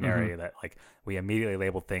binary that like we immediately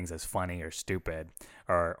label things as funny or stupid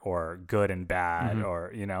or good and bad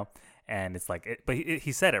or and it's like, but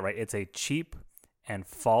he said it right. It's a cheap and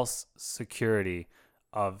false security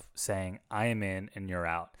of saying I am in and you're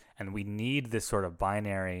out, and we need this sort of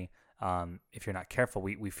binary. If you're not careful,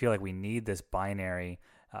 we feel like we need this binary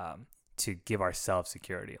to give ourselves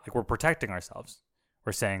security. Like we're protecting ourselves.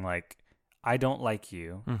 We're saying like, I don't like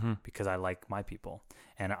you because I like my people,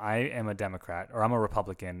 and I am a Democrat or I'm a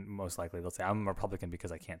Republican. Most likely, they'll say I'm a Republican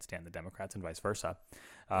because I can't stand the Democrats, and vice versa.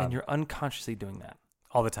 And you're unconsciously doing that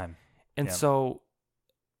all the time. And so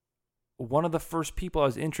one of the first people I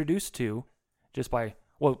was introduced to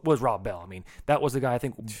was Rob Bell. I mean, that was the guy I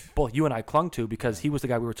think both you and I clung to because he was the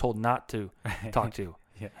guy we were told not to talk to.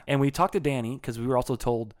 Yeah. And we talked to Danny because we were also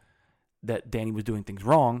told that Danny was doing things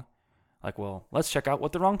wrong. Like, well, let's check out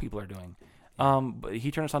what the wrong people are doing. But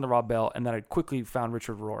he turned us on to Rob Bell, and then I quickly found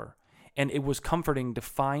Richard Rohr. And it was comforting to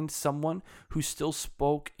find someone who still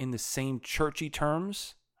spoke in the same churchy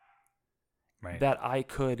terms that I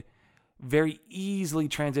could very easily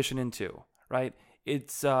transition into, right?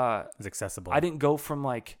 It's accessible. I didn't go from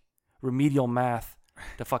like remedial math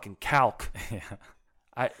to fucking calc.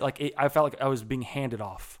 I felt like I was being handed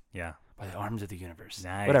off. Yeah. By the arms of the universe.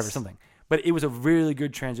 Nice. Whatever, something. But it was a really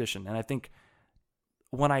good transition. And I think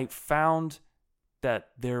when I found that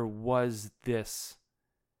there was this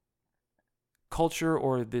culture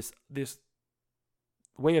or this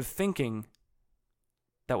way of thinking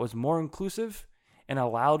that was more inclusive and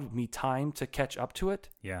allowed me time to catch up to it.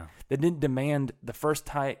 Yeah. That didn't demand the first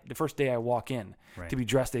day I walk in to be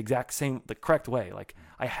dressed the correct way. Like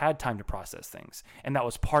I had time to process things. And that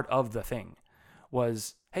was part of the thing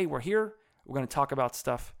was, hey, we're here. We're going to talk about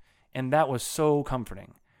stuff. And that was so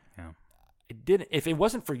comforting. Yeah. If it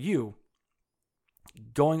wasn't for you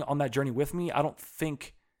going on that journey with me, I don't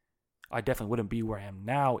think I definitely wouldn't be where I am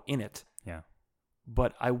now in it. Yeah.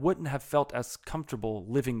 But I wouldn't have felt as comfortable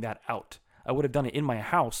living that out. I would have done it in my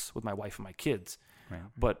house with my wife and my kids. Right.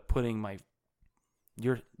 But putting my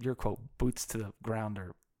your quote boots to the ground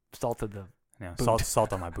or salt to the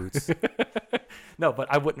salt on my boots. No, but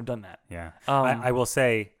I wouldn't have done that. Yeah. I will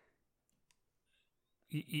say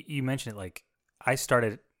you mentioned it, like I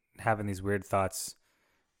started having these weird thoughts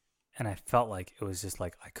and I felt like it was just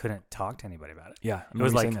like I couldn't talk to anybody about it. Yeah. It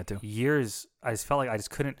was like that too. years. I just felt like I just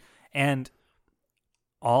couldn't. And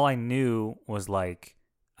all I knew was like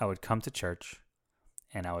I would come to church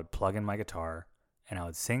and I would plug in my guitar and I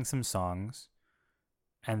would sing some songs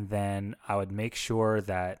and then I would make sure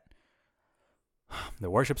that the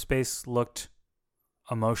worship space looked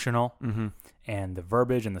emotional and the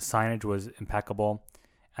verbiage and the signage was impeccable.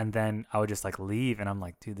 And then I would just like leave and I'm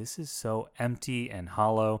like, dude, this is so empty and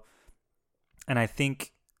hollow. And I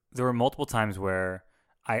think there were multiple times where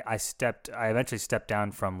I eventually stepped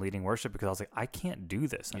down from leading worship because I was like, I can't do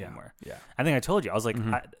this anymore. Yeah. I think I told you, I was like,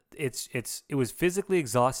 it was physically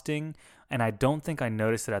exhausting and I don't think I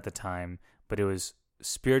noticed it at the time, but it was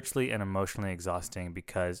spiritually and emotionally exhausting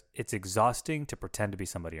because it's exhausting to pretend to be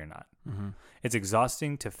somebody you're not. It's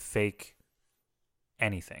exhausting to fake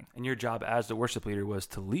anything. And your job as the worship leader was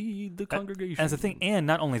to lead the congregation. As the thing, and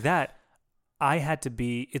not only that, I had to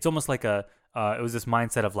be. It's almost like it was this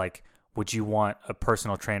mindset of like, would you want a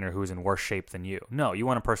personal trainer who's in worse shape than you? No, you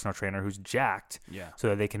want a personal trainer who's jacked so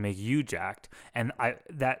that they can make you jacked. And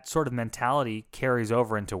that sort of mentality carries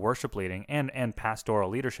over into worship leading and pastoral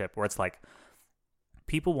leadership, where it's like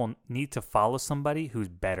people will need to follow somebody who's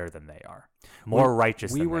better than they are, more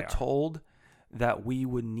righteous than they are. We were told that we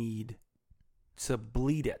would need to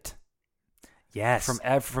bleed it. Yes. From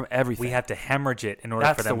everything. We have to hemorrhage it in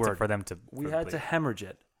order for them to We had to hemorrhage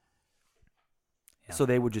it. So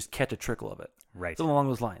they would just catch a trickle of it. Right. Something along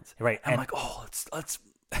those lines. Right. And I'm like, oh, let's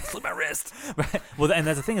slip my wrist. Right. Well, and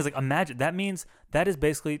that's the thing is like, imagine that means that is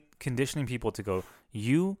basically conditioning people to go,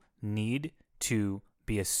 you need to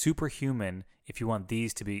be a superhuman if you want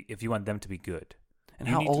them to be good. And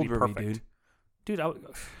how old were we, dude? Dude,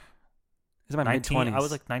 this is my mid-20s. I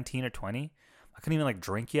was like 19 or 20. I couldn't even like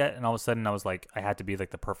drink yet, and all of a sudden I was like, I had to be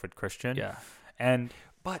like the perfect Christian. Yeah. And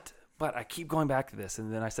But I keep going back to this,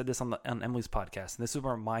 and then I said this on Emily's podcast, and this is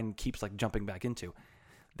where my mind keeps like jumping back into.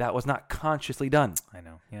 That was not consciously done. I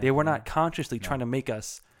know. Yeah, they were not consciously trying to make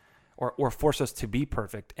us or force us to be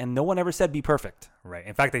perfect, and no one ever said be perfect. Right.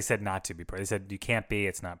 In fact, they said not to be perfect. They said you can't be.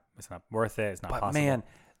 It's not worth it. It's not possible. But man,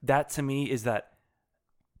 that to me is that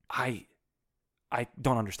I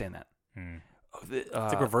don't understand that. It's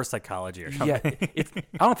like reverse psychology or something. Yeah,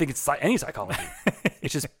 I don't think it's any psychology.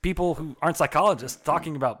 It's just people who aren't psychologists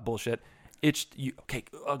talking about bullshit. It's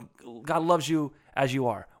God loves you as you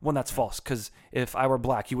are. One, that's false, because if I were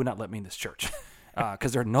black, you would not let me in this church,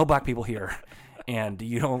 because there are no black people here, and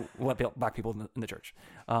you don't let black people in the church.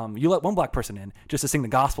 You let one black person in just to sing the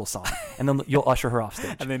gospel song, and then you'll usher her off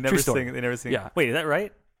stage. And they never sing. Yeah. Wait, is that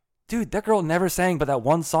right? Dude, that girl never sang but that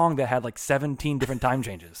one song that had like 17 different time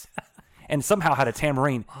changes. And somehow had a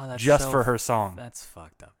tambourine just for her song. That's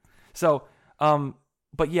fucked up. So,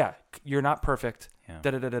 but yeah, you're not perfect.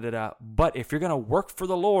 Yeah. But if you're going to work for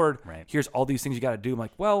the Lord, here's all these things you got to do. I'm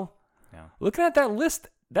like, well, looking at that list,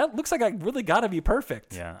 that looks like I really got to be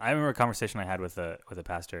perfect. Yeah. I remember a conversation I had with a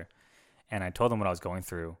pastor, and I told him what I was going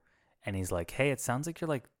through. And he's like, hey, it sounds like you're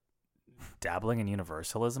like dabbling in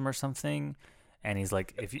universalism or something. And he's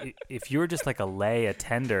like, if you were just like a lay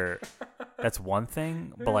attender, that's one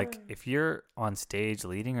thing. But like if you're on stage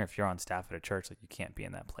leading or if you're on staff at a church, like you can't be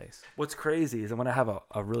in that place. What's crazy is when I have a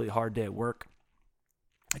really hard day at work,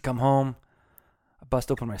 I come home, I bust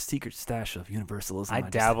open my secret stash of universalism. I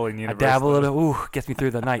dabble in universalism. I dabble in it. Ooh, gets me through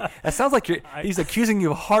the night. That sounds like he's accusing you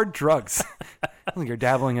of hard drugs. I think you're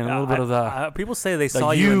dabbling in a little bit of the... people say they saw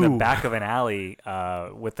you in the back of an alley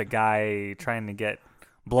with the guy trying to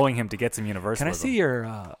blowing him to get some universalism. Can I see your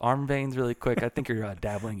arm veins really quick? I think you're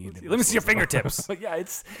dabbling in Let me see your fingertips. But yeah,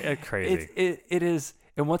 it's crazy. It is,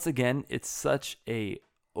 and once again, it's such a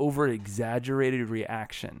over-exaggerated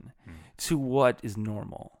reaction to what is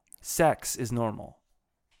normal. Sex is normal.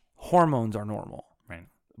 Hormones are normal. Right.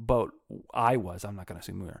 But I'm not going to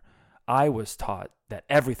assume we're. I was taught that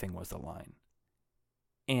everything was the line.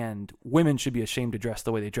 And women should be ashamed to dress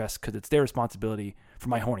the way they dress because it's their responsibility for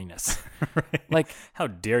my horniness. Right. Like, how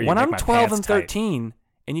dare you? When make I'm my 12 and pants tight. 13,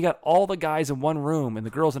 and you got all the guys in one room and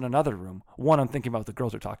the girls in another room. One, I'm thinking about what the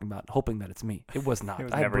girls are talking about, hoping that it's me. It was not. It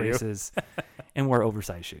was I had never you. braces and wore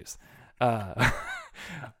oversized shoes. But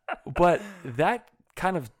that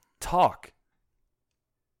kind of talk,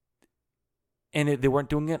 and they weren't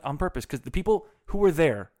doing it on purpose because the people who were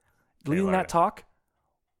there leading that talk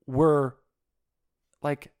were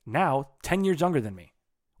like now 10 years younger than me.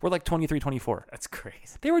 We're like 23, 24. That's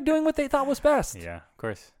crazy. They were doing what they thought was best. Yeah, of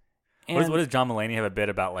course. And What does John Mulaney have a bit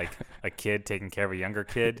about, like a kid taking care of a younger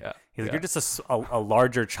kid? Yeah, He's like, you're just a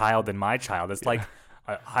larger child than my child. It's like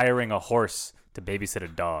hiring a horse to babysit a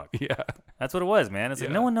dog. Yeah. That's what it was, man. It's like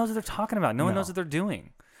no one knows what they're talking about. No one knows what they're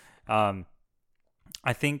doing. I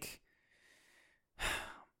think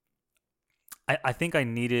I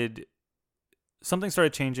needed something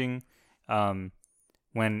started changing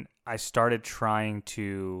when I started trying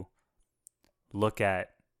to look at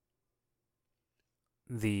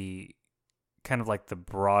the kind of like the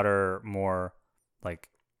broader, more like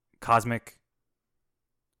cosmic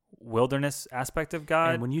wilderness aspect of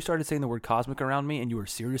God. And when you started saying the word cosmic around me and you were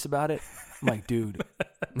serious about it, I'm like, dude,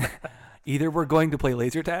 either we're going to play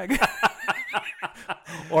laser tag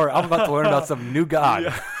or I'm about to learn about some new God.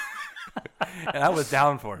 Yeah. And I was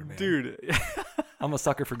down for it, man. Dude. I'm a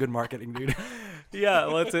sucker for good marketing, dude. Yeah,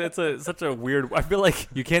 well, it's such a weird. I feel like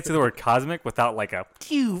you can't say the word cosmic without like a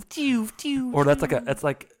or that's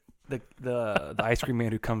like the ice cream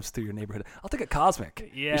man who comes through your neighborhood. I'll take a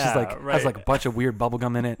cosmic. Yeah, it's just like has like a bunch of weird bubble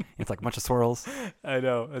gum in it. It's like a bunch of swirls. I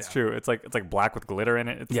know that's true. It's like black with glitter in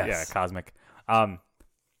it. It's, yes. Yeah, cosmic. But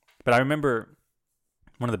I remember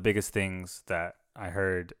one of the biggest things that I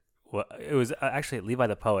heard. Well, it was actually Levi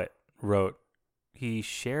the Poet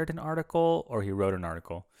shared an article or he wrote an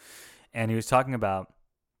article, and he was talking about,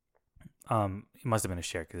 it must have been a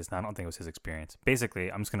share because I don't think it was his experience.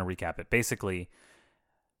 Basically, I'm just going to recap it. Basically,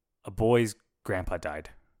 a boy's grandpa died,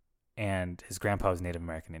 and his grandpa was Native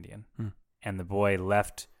American Indian, and the boy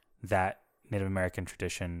left that Native American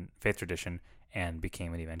faith tradition, and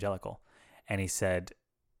became an evangelical. And he said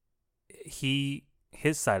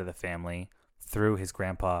his side of the family threw his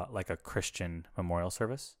grandpa like a Christian memorial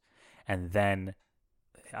service, and then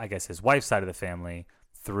I guess his wife's side of the family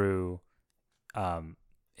threw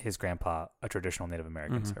his grandpa a traditional Native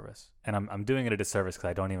American service. And I'm doing it a disservice because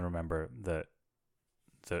I don't even remember the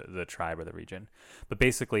tribe or the region. But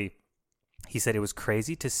basically, he said it was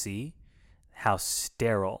crazy to see how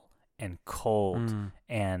sterile and cold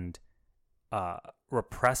and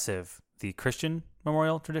repressive the Christian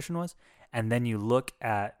memorial tradition was. And then you look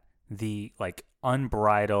at the like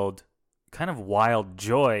unbridled kind of wild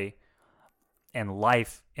joy and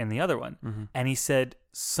life in the other one. And he said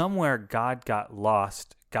somewhere God got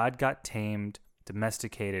lost, God got tamed,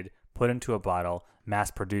 domesticated, put into a bottle,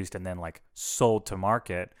 mass produced, and then like sold to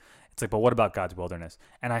market. It's like, but what about God's wilderness?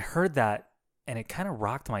 And I heard that and it kind of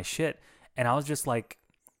rocked my shit. And I was just like,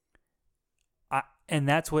 and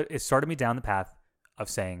that's what it started me down the path of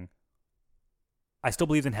saying, I still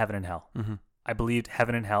believed in heaven and hell. I believed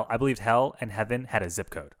heaven and hell. I believed hell and heaven had a zip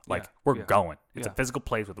code. Like, we're going. It's a physical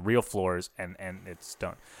place with real floors and it's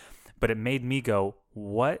stone. But it made me go,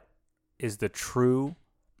 what is the true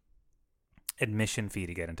admission fee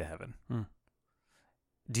to get into heaven?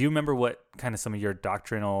 Do you remember what kind of some of your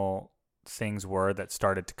doctrinal things were that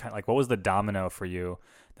started to kind of like, what was the domino for you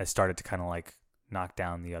that started to kind of like knock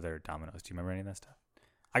down the other dominoes? Do you remember any of that stuff?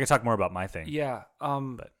 I could talk more about my thing. Yeah.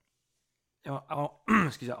 But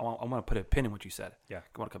Excuse me. I want to put a pin in what you said. Yeah.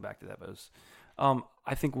 I want to come back to that. But it was,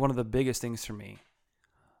 I think one of the biggest things for me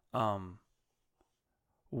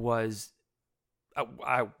was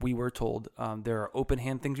we were told there are open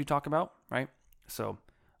hand things you talk about, right? So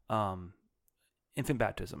infant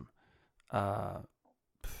baptism, the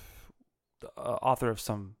author of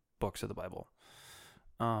some books of the Bible,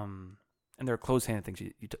 and there are closed-handed things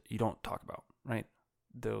you don't talk about, right?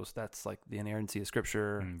 That's like the inerrancy of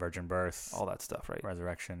Scripture, virgin birth, all that stuff, right?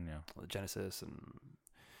 Resurrection, Genesis, and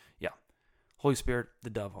Holy Spirit, the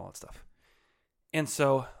dove, all that stuff. And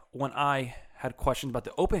so when I had questions about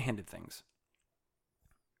the open-handed things,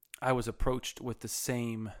 I was approached with the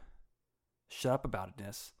same shut up about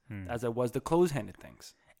itness as I was the closed-handed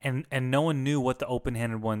things. And no one knew what the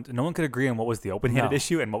open-handed one. No one could agree on what was the open-handed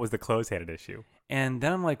issue and what was the closed-handed issue. And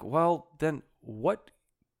then I'm like, well, then what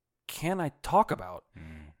can I talk about?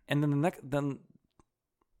 And then then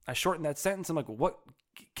I shortened that sentence. I'm like, what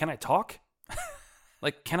can I talk?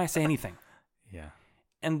 Like, can I say anything? Yeah.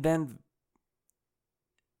 And then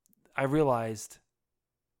I realized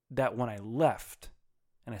that when I left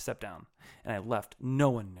and I stepped down and I left, no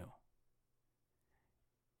one knew.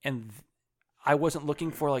 And I wasn't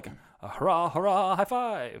looking for like a hurrah, hurrah, high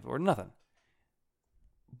five or nothing.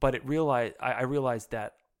 But I realized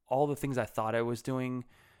that all the things I thought I was doing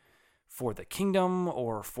for the kingdom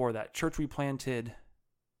or for that church we planted,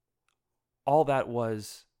 all that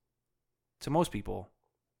was, to most people,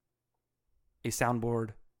 a soundboard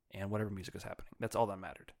and whatever music was happening. That's all that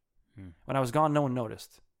mattered. When I was gone, no one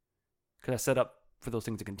noticed because I set up for those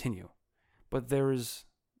things to continue. But there was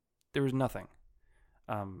nothing.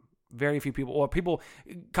 Very few people, or people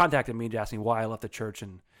contacted me to ask me why I left the church,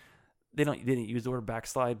 and they didn't use the word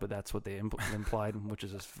backslide, but that's what they implied, which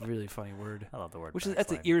is a really funny word. I love the word.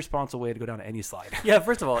 That's an irresponsible way to go down any slide. Yeah,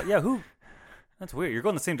 first of all, who? That's weird. You're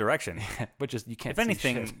going the same direction. But just you can't. If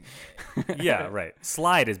anything, yeah, right.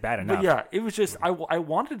 Slide is bad enough. But yeah, it was just I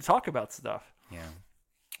wanted to talk about stuff. Yeah.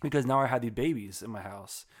 Because now I had these babies in my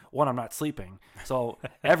house. One, I'm not sleeping, so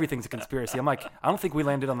everything's a conspiracy. I'm like, I don't think we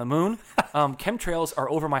landed on the moon. Chemtrails are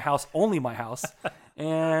over my house, only my house,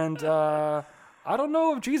 and I don't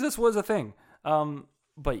know if Jesus was a thing.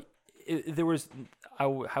 But I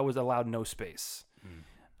was allowed no space,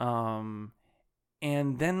 and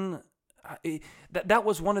then that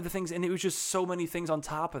was one of the things, and it was just so many things on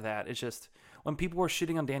top of that. It's just when people were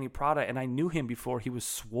shitting on Danny Prada, and I knew him before he was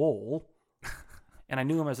swole. And I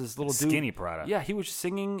knew him as this little dude. Skinny Prada. Yeah, he was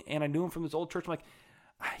singing, and I knew him from this old church. I'm like,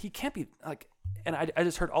 he can't be like. And I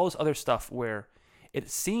just heard all this other stuff where it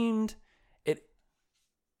seemed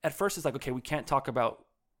at first it's like, okay, we can't talk about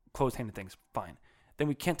closed-handed things. Fine. Then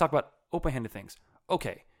we can't talk about open-handed things.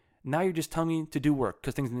 Okay. Now you're just telling me to do work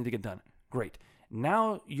because things need to get done. Great.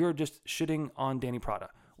 Now you're just shitting on Danny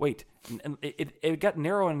Prada. Wait. And it got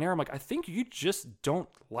narrow and narrow. I'm like, I think you just don't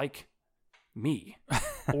like me,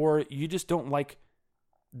 or you just don't like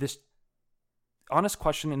this honest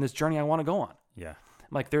question in this journey I want to go on. Yeah.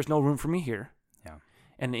 Like, there's no room for me here. Yeah.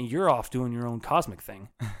 And you're off doing your own cosmic thing.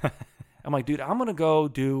 I'm like, dude, I'm going to go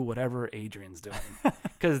do whatever Adrian's doing.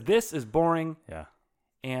 Because this is boring. Yeah.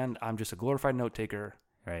 And I'm just a glorified note taker.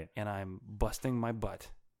 Right. And I'm busting my butt.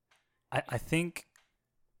 I think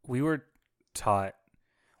we were taught,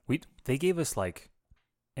 they gave us like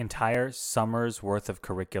entire summers worth of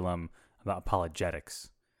curriculum about apologetics.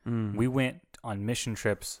 We went on mission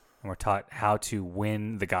trips and were taught how to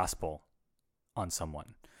win the gospel on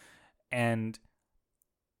someone. And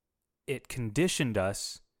it conditioned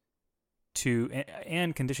us to,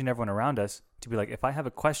 and conditioned everyone around us to be like, if I have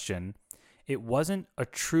a question, it wasn't a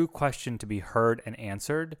true question to be heard and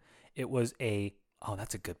answered. It was oh,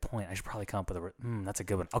 that's a good point. I should probably come up with that's a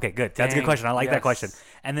good one. Okay, good. That's a good question. I like that question.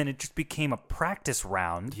 And then it just became a practice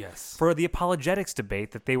round for the apologetics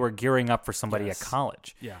debate that they were gearing up for somebody at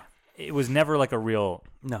college. Yeah. It was never like a real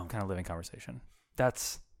kind of living conversation.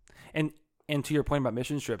 That's, and to your point about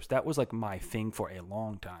mission trips, that was like my thing for a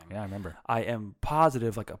long time. Yeah, I remember. I am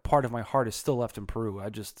positive like a part of my heart is still left in Peru.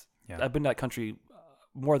 I've been to that country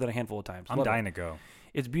more than a handful of times. I'm dying to go.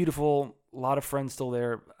 It's beautiful. A lot of friends still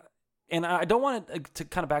there. And I don't want to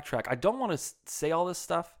kind of backtrack. I don't want to say all this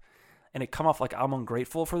stuff and it come off like I'm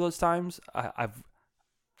ungrateful for those times. I've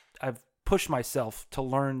pushed myself to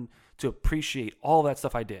learn to appreciate all that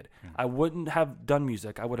stuff I did. I wouldn't have done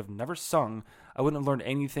music. I would have never sung. I wouldn't have learned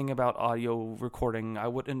anything about audio recording. I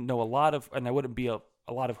wouldn't know and I wouldn't be a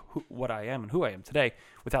lot of what I am and who I am today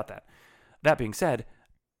without that. That being said,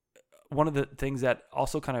 one of the things that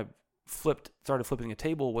also kind of started flipping a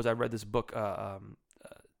table was I read this book,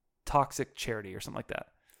 Toxic Charity or something like that.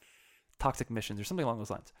 Toxic Missions or something along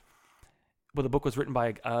those lines. But the book was written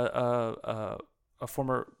by a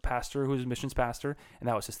former pastor who was a missions pastor, and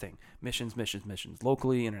that was his thing. Missions,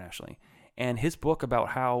 locally, internationally. And his book about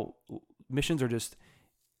how missions are just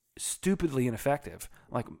stupidly ineffective.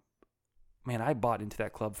 Like, man, I bought into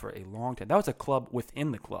that club for a long time. That was a club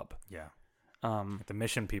within the club. Yeah. The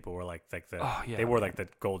mission people were like they wore like the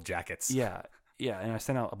gold jackets. Yeah. Yeah, and I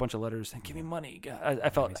sent out a bunch of letters saying, give me money. I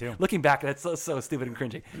felt, looking back, that's so stupid and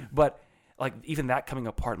cringy. But like even that coming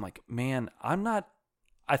apart, I'm like, man,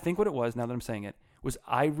 I think what it was, now that I'm saying it, was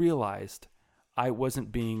I realized I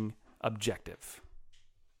wasn't being objective.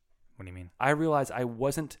 What do you mean? I realized I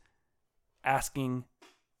wasn't asking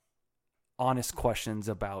honest questions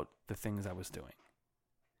about the things I was doing.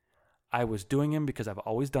 I was doing them because I've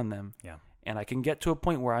always done them. Yeah. And I can get to a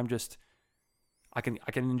point where I'm just, I can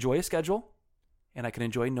enjoy a schedule. And I can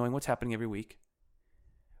enjoy knowing what's happening every week.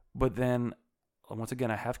 But then, once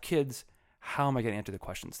again, I have kids. How am I going to answer the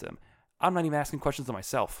questions to them? I'm not even asking questions to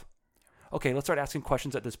myself. Okay, let's start asking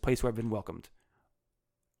questions at this place where I've been welcomed.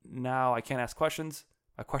 Now I can't ask questions.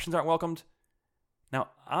 My questions aren't welcomed. Now,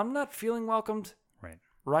 I'm not feeling welcomed.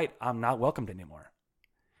 Right, I'm not welcomed anymore.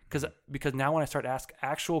 Because now when I start to ask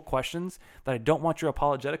actual questions that I don't want your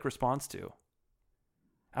apologetic response to,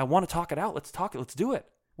 I want to talk it out. Let's talk it. Let's do it.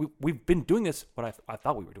 We've been doing this, what I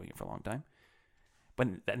thought we were doing it for a long time.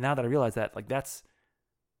 But now that I realize that, like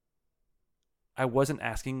I wasn't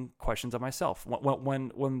asking questions of myself.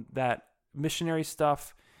 When that missionary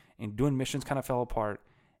stuff and doing missions kind of fell apart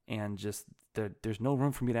and just there's no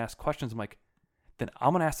room for me to ask questions, I'm like, then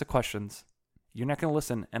I'm going to ask the questions. You're not going to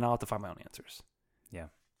listen, and I'll have to find my own answers. Yeah.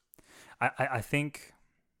 I think,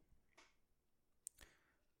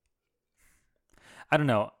 I don't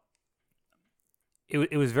know.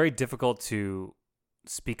 It was very difficult to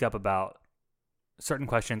speak up about certain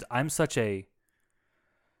questions. I'm such a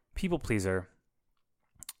people pleaser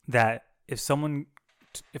that if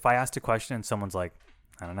I asked a question and someone's like,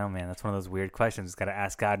 I don't know, man, that's one of those weird questions. Got to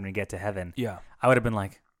ask God when you get to heaven. Yeah. I would have been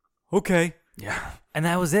like, okay. Yeah. And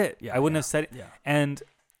that was it. Yeah, I wouldn't have said it. Yeah. And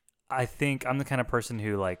I think I'm the kind of person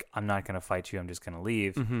who like, I'm not going to fight you. I'm just going to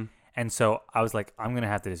leave. Mm-hmm. And so I was like, I'm going to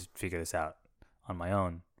have to just figure this out on my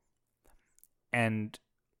own. And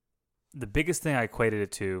the biggest thing I equated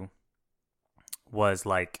it to was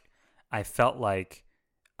like, I felt like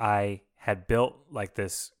I had built like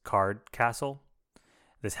this card castle,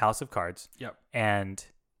 this house of cards. Yep. And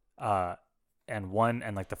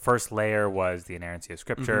like the first layer was the inerrancy of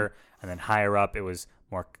Scripture, mm-hmm. and then higher up it was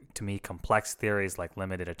more, to me, complex theories like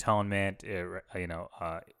limited atonement,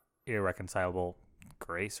 irreconcilable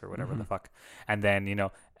grace or whatever mm-hmm. the fuck, and then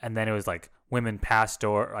it was like women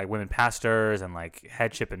pastors and like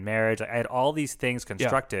headship and marriage. Like, I had all these things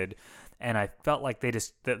constructed, and I felt like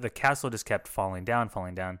the castle just kept falling down.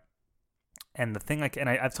 And the thing, like, and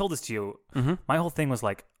I've told this to you, mm-hmm. my whole thing was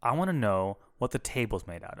like, I want to know what the table's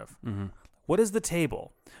made out of. Mm-hmm. What is the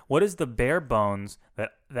table? What is the bare bones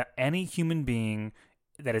that any human being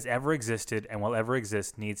that has ever existed and will ever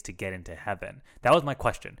exist needs to get into heaven? That was my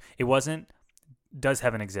question. It wasn't, does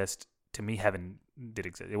heaven exist? To me, heaven did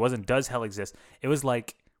exist. It wasn't, does hell exist? It was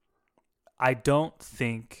like, I don't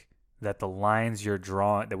think that the lines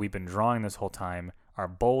that we've been drawing this whole time are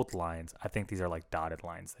bold lines. I think these are like dotted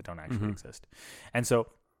lines that don't actually exist. And so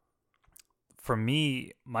for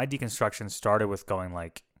me, my deconstruction started with going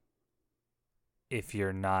like, if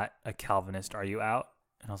you're not a Calvinist, are you out?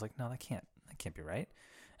 And I was like, no, that can't be right.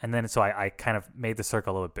 And then so I kind of made the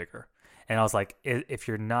circle a little bit bigger. And I was like, if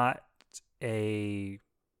you're not a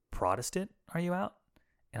Protestant, are you out?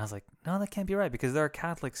 And I was like, no, that can't be right, because there are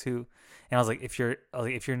Catholics who, and I was like, if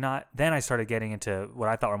you're not, then I started getting into what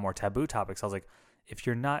I thought were more taboo topics. I was like, if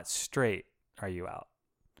you're not straight, are you out?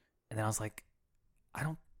 And then I was like, I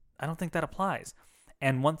don't think that applies.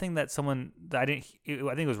 And one thing that someone that I think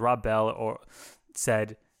it was Rob Bell or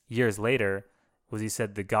said years later was, he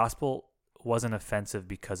said the gospel wasn't offensive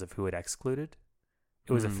because of who it excluded.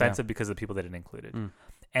 It was offensive because of the people that it included.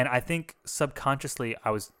 And I think subconsciously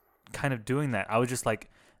I was kind of doing that. I was just like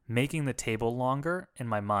making the table longer in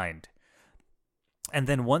my mind. And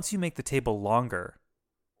then once you make the table longer,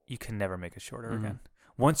 you can never make it shorter again.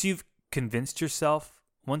 Once you've convinced yourself,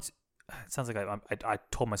 it sounds like I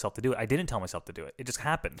told myself to do it. I didn't tell myself to do it. It just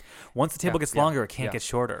happened. Once the table gets longer, it can't get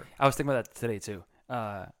shorter. I was thinking about that today too.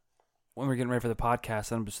 When we were getting ready for the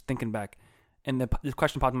podcast, and I'm just thinking back, and this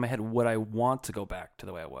question popped in my head: would I want to go back to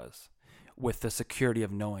the way I was, with the security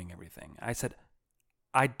of knowing everything? I said,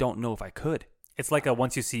 I don't know if I could. It's like a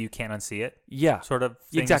once you see, you can't unsee it. Yeah, sort of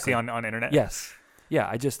thing exactly. You see on internet. Yes. Yeah.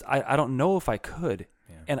 I don't know if I could.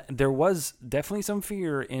 Yeah. And there was definitely some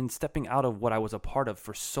fear in stepping out of what I was a part of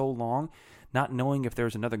for so long, not knowing if there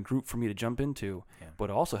was another group for me to jump into. Yeah. But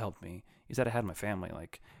it also helped me is that I had my family.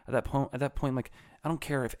 Like at that point, like I don't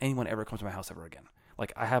care if anyone ever comes to my house ever again.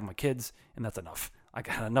 Like I have my kids, and that's enough. I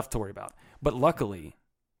got enough to worry about. But luckily,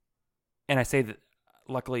 and I say that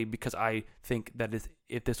luckily because I think that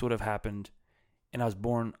if this would have happened and I was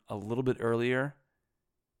born a little bit earlier,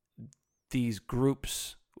 these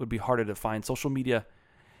groups would be harder to find. Social media,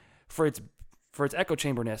 for its echo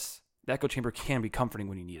chamberness, the echo chamber can be comforting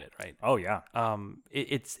when you need it, right? Oh yeah.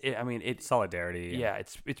 It's solidarity. Yeah,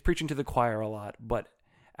 it's preaching to the choir a lot, but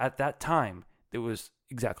at that time, it was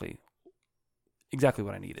exactly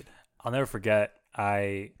what I needed. I'll never forget.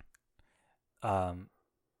 I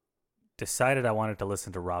decided I wanted to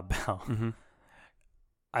listen to Rob Bell.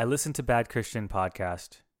 I listened to Bad Christian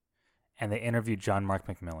podcast, and they interviewed John Mark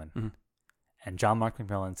McMillan. And John Mark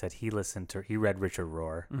McMillan said he read Richard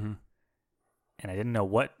Rohr. And I didn't know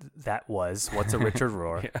what that was. What's a Richard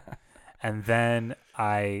Rohr? Yeah. And then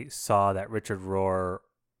I saw that Richard Rohr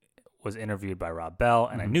was interviewed by Rob Bell,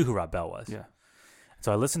 and I knew who Rob Bell was. Yeah.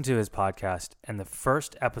 So I listened to his podcast, and the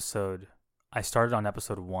first episode, I started on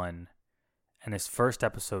episode 1, and his first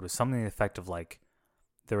episode was something to the effect of like,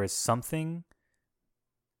 there is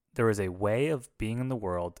a way of being in the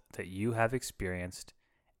world that you have experienced,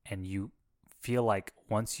 and you feel like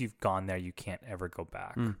once you've gone there, you can't ever go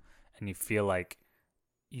back. And you feel like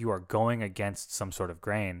you are going against some sort of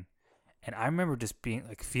grain. And I remember just being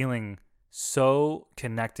like feeling so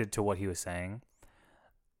connected to what he was saying.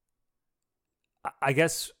 I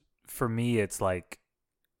guess for me, it's like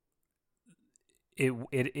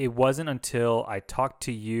it wasn't until I talked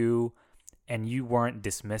to you and you weren't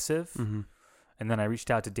dismissive. And then I reached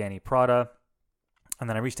out to Danny Prada, and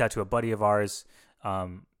then I reached out to a buddy of ours,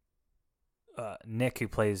 Nick, who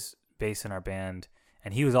plays bass in our band,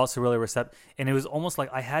 and he was also really receptive. And it was almost like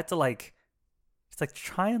I had to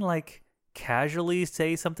try and casually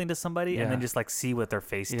say something to somebody, and then just see what their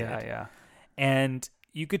face did. Yeah. And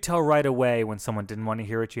you could tell right away when someone didn't want to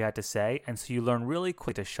hear what you had to say, and so you learn really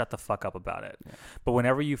quick to shut the fuck up about it. Yeah. But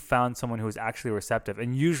whenever you found someone who was actually receptive,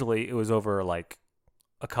 and usually it was over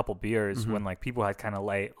a couple beers when people had kind of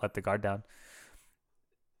let the guard down,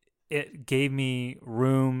 it gave me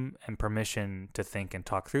room and permission to think and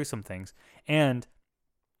talk through some things. And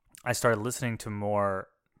I started listening to more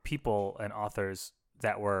people and authors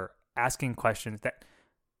that were asking questions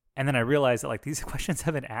and then I realized that these questions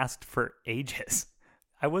have been asked for ages.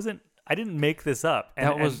 I didn't make this up. And,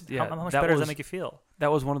 how much better does that make you feel?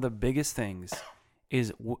 That was one of the biggest things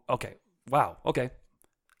is, okay, wow, okay.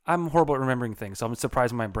 I'm horrible at remembering things, so I'm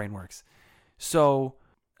surprised when my brain works. So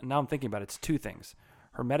now I'm thinking about it. It's two things.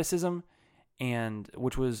 Hermeticism, and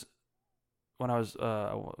which was when I was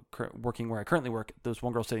working where I currently work, there was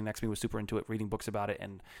one girl sitting next to me was super into it, reading books about it,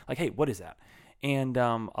 and hey, what is that? And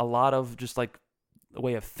a lot of just a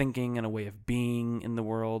way of thinking and a way of being in the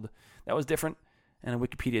world that was different. And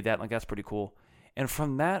Wikipedia that's pretty cool. And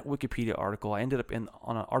from that Wikipedia article, I ended up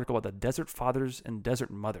on an article about the Desert Fathers and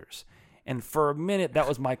Desert Mothers. And for a minute, that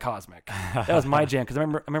was my cosmic. That was my jam, because I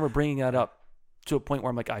remember bringing that up to a point where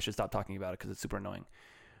I'm like, I should stop talking about it because it's super annoying.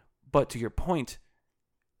 But to your point,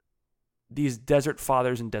 these desert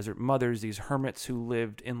fathers and desert mothers, these hermits who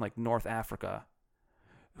lived in like North Africa,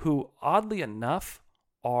 who oddly enough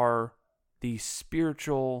are the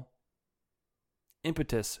spiritual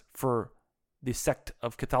impetus for the sect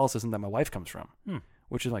of Catholicism that my wife comes from,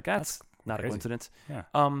 which is like, that's not crazy. A coincidence. Yeah.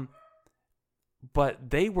 But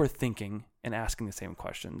they were thinking and asking the same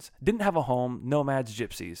questions. Didn't have a home, nomads,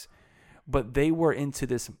 gypsies, but they were into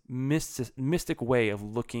this mystic way of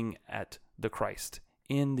looking at the Christ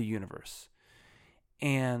in the universe.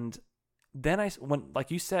 And then like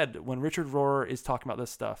you said, when Richard Rohr is talking about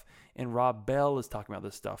this stuff and Rob Bell is talking about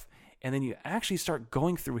this stuff, and then you actually start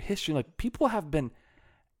going through history, like people have been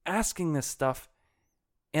asking this stuff,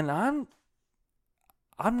 and I'm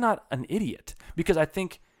not an idiot, because I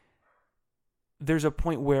think there's a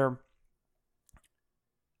point where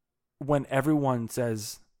when everyone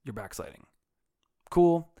says you're backsliding,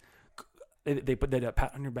 cool, they put that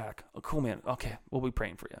pat on your back. Oh, cool, man. Okay, we'll be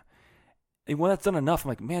praying for you. And when that's done enough, I'm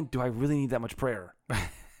like, man, do I really need that much prayer?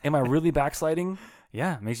 Am I really backsliding?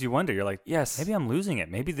 Yeah, it makes you wonder. You're like, yes, maybe I'm losing it.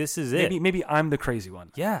 Maybe this is it. Maybe I'm the crazy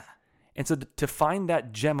one. Yeah. And so to find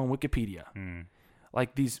that gem on Wikipedia,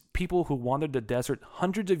 like these people who wandered the desert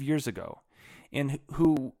hundreds of years ago, and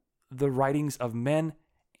who the writings of men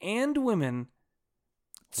and women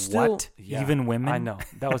still... What? Yeah, even women? I know.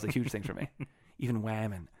 That was a huge thing for me. Even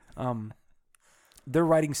women. Their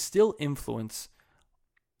writings still influence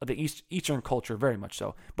the Eastern culture very much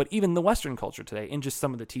so, but even the Western culture today, in just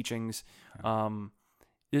some of the teachings,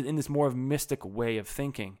 in this more of mystic way of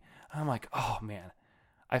thinking. I'm like, oh man,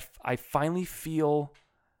 I finally feel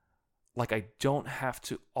like I don't have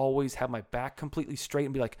to always have my back completely straight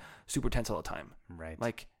and be like super tense all the time. Right.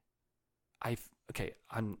 Like, I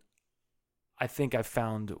think I've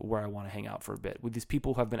found where I want to hang out for a bit with these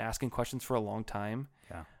people who have been asking questions for a long time.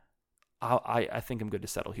 Yeah. I think I'm good to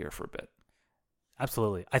settle here for a bit.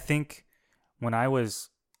 Absolutely. I think when I was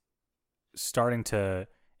starting to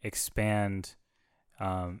expand,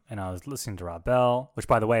 and I was listening to Rob Bell, which,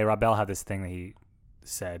 by the way, Rob Bell had this thing that he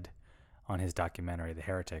said on his documentary, The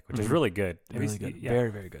Heretic, which is really good. Really good. Yeah.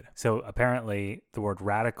 Very, very good. So apparently the word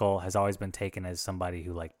radical has always been taken as somebody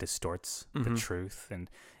who like distorts the truth and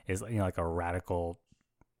is, like a radical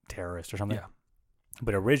terrorist or something. Yeah.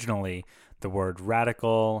 But originally the word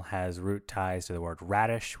radical has root ties to the word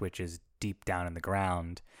radish, which is deep down in the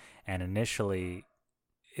ground. And initially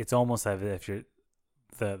it's almost as if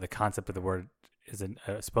the concept of the word is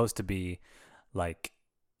supposed to be like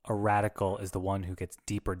a radical is the one who gets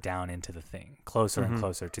deeper down into the thing, closer and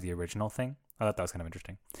closer to the original thing. I thought that was kind of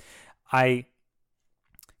interesting. I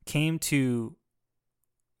came to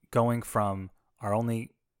going from our only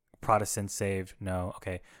Protestants saved,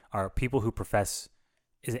 are people who profess,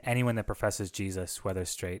 is it anyone that professes Jesus, whether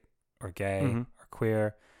straight or gay or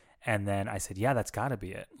queer? And then I said, yeah, that's got to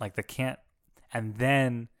be it. Like and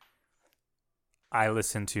then I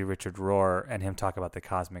listened to Richard Rohr and him talk about the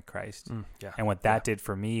cosmic Christ. And what that did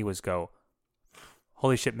for me was go,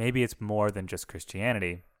 holy shit, maybe it's more than just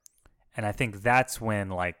Christianity. And I think that's when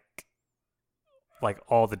like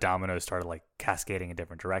all the dominoes started like cascading in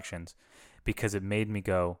different directions, because it made me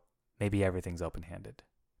go, maybe everything's open-handed.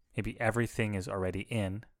 Maybe everything is already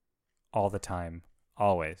in all the time,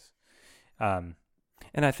 always. And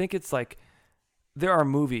I think it's like there are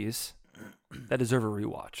movies that deserve a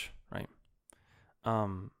rewatch, right?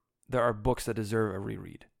 There are books that deserve a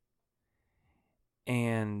reread.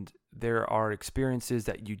 And there are experiences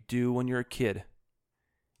that you do when you're a kid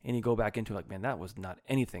and you go back into like, man, that was not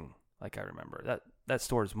anything like I remember. That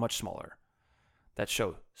store is much smaller. That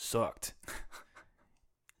show sucked.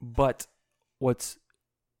 But what's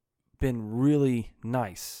been really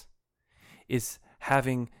nice is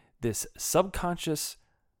having this subconscious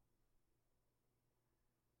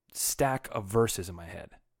stack of verses in my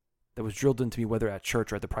head that was drilled into me, whether at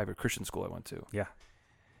church or at the private Christian school I went to. Yeah.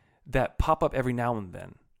 That pop up every now and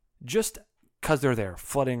then, just because they're there,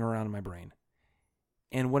 flooding around in my brain.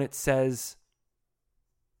 And when it says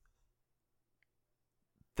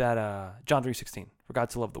that John 3:16, for God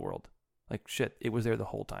to love the world, like shit, it was there the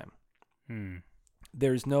whole time.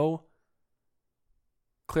 There's no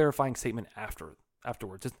clarifying statement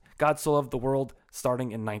afterwards. Just God so loved the world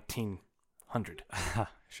starting in 1900.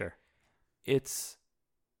 Sure. It's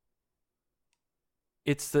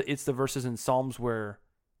the verses in Psalms where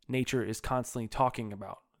nature is constantly talking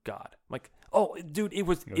about God. Like, oh, dude,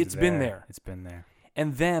 it's been there. It's been there.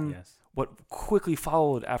 And then what quickly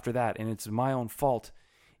followed after that, and it's my own fault,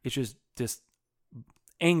 it's just this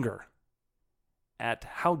anger at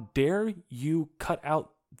how dare you cut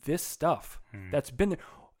out this stuff that's been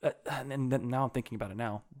there. And then now I'm thinking about it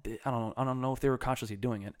now. I don't know if they were consciously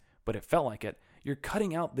doing it, but it felt like it. You're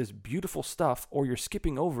cutting out this beautiful stuff, or you're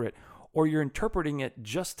skipping over it, or you're interpreting it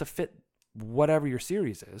just to fit whatever your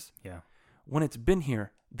series is. Yeah. When it's been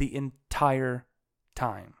here the entire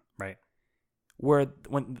time. Right. Where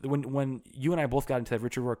when you and I both got into that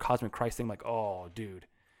Richard Rohr Cosmic Christ thing, like, oh, dude,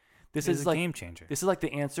 this is a like game changer. This is like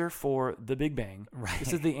the answer for the Big Bang. Right.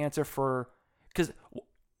 This is the answer for, because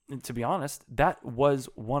to be honest, that was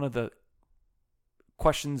one of the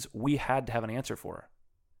questions we had to have an answer for.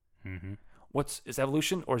 Mm-hmm. Is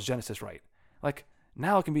evolution or is Genesis right? Like,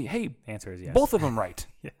 now it can be, hey, The answer is yes. both of them right.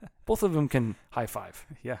 Yeah. Both of them can high five.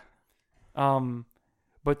 Yeah.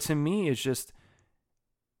 But to me, it's just,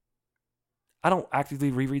 I don't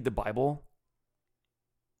actively reread the Bible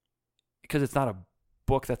because it's not a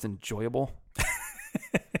book that's enjoyable.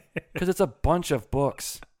 Because it's a bunch of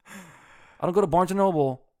books. I don't go to Barnes &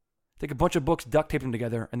 Noble, take a bunch of books, duct tape them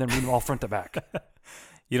together, and then read them all front to back.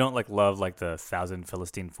 You don't love the 1,000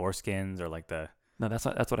 Philistine foreskins or the No, that's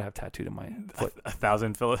what I have tattooed in my foot.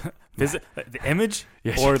 1,000 the image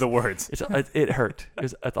Yes. or the words? It hurt.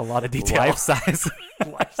 It's a lot of detail. Life size.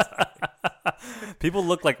 People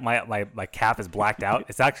look like my cap is blacked out.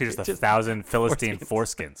 It's actually just 1,000 Philistine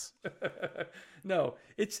foreskins. No,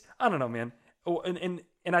 it's, I don't know, man. Oh, and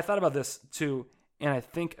I thought about this too, and I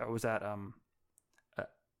think I was at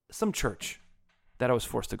some church that I was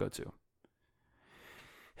forced to go to.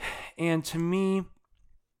 And to me,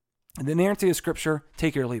 the inerrancy of Scripture,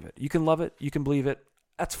 take it or leave it. You can love it, you can believe it.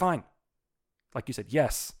 That's fine. Like you said,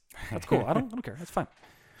 yes, that's cool. I don't care. That's fine.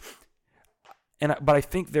 But I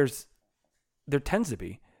think there tends to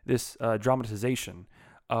be this dramatization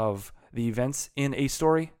of the events in a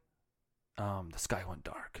story. The sky went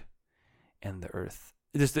dark, and the earth.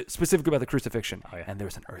 This specifically about the crucifixion, and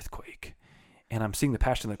there's an earthquake, and I'm seeing the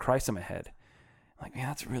Passion of the Christ in my head. Like, man,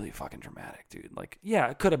 that's really fucking dramatic, dude. Like, yeah,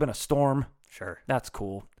 it could have been a storm. Sure, that's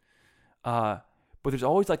cool. But there's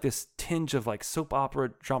always like this tinge of like soap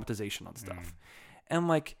opera dramatization on stuff, and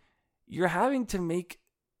like you're having to make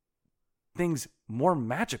things more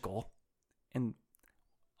magical and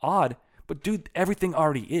odd. But dude, everything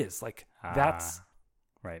already is like that's.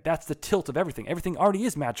 Right. That's the tilt of everything. Everything already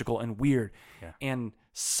is magical and weird and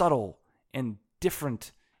subtle and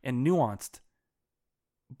different and nuanced.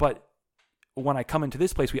 But when I come into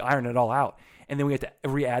this place, we iron it all out. And then we have to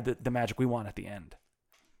re-add the magic we want at the end.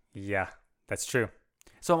 Yeah, that's true.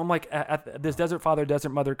 So I'm like, at this Desert Father, Desert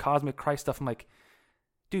Mother, Cosmic Christ stuff, I'm like,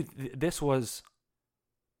 dude, this was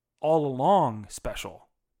all along special.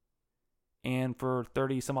 And for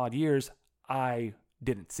 30 some odd years, I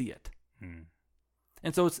didn't see it.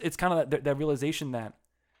 And so it's kind of that realization that,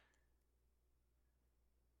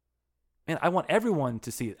 man, I want everyone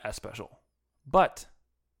to see it as special, but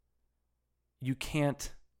you can't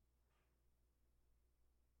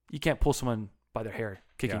pull someone by their hair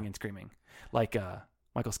kicking and screaming like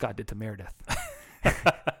Michael Scott did to Meredith.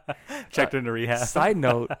 Checked into rehab. Side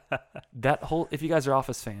note, if you guys are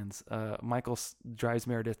Office fans, Michael drives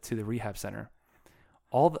Meredith to the rehab center.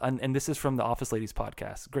 And this is from the Office Ladies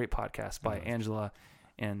podcast, great podcast by Angela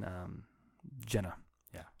and Jenna.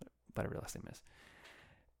 Yeah, whatever her last name is.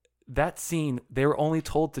 That scene, they were only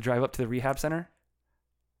told to drive up to the rehab center.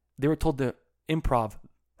 They were told to improv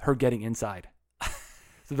her getting inside.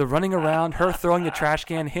 So the running around, her throwing the trash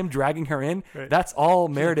can, him dragging her in, that's all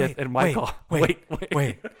Meredith and Michael. Wait.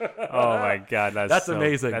 Oh my God, that's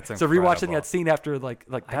amazing. That's so rewatching that scene after like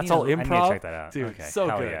that's all improv. I need to check that out. Dude, okay. So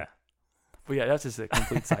Hell good. Yeah. But yeah, that's just a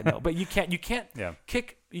complete side note. But you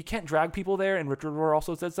can't drag people there. And Richard Rohr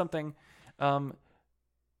also said something.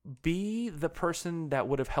 Be the person that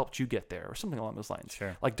would have helped you get there, or something along those lines.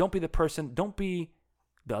 Sure. Like, don't be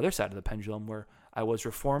the other side of the pendulum where I was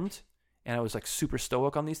reformed and I was like super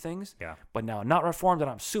stoic on these things. Yeah. But now I'm not reformed and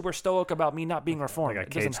I'm super stoic about me not being reformed. Like a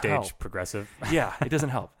cage stage progressive. Yeah, it doesn't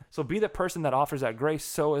help. So be the person that offers that grace.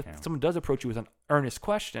 So if someone does approach you with an earnest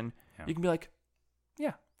question, you can be like,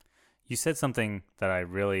 yeah. You said something that I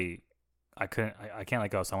can't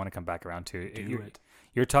let go, so I want to come back around to.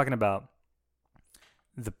 You're talking about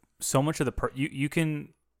so much of you can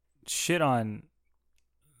shit on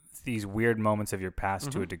these weird moments of your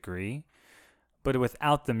past to a degree, but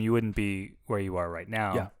without them, you wouldn't be where you are right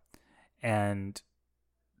now. Yeah. And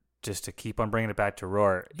just to keep on bringing it back to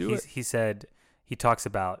Rohr, he said, he talks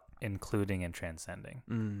about including and transcending.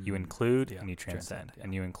 You include and you transcend,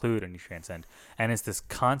 and you include and you transcend. And it's this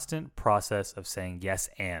constant process of saying yes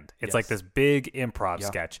and. It's like this big improv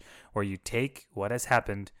sketch where you take what has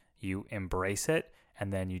happened, you embrace it,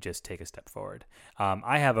 and then you just take a step forward.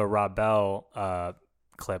 I have a Rob Bell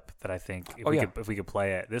clip that I think if we could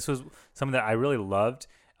play it. This was something that I really loved.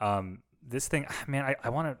 This thing, man, I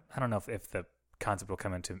don't know if the concept will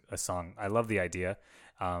come into a song. I love the idea.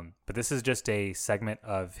 But this is just a segment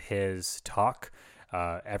of his talk.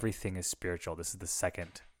 Everything is spiritual. This is the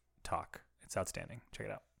second talk. It's outstanding. Check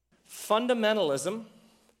it out. Fundamentalism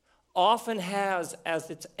often has as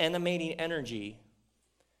its animating energy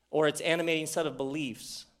or its animating set of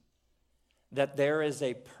beliefs that there is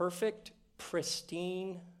a perfect,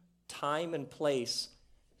 pristine time and place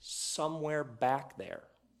somewhere back there.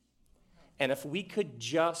 And if we could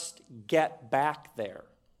just get back there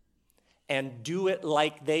and do it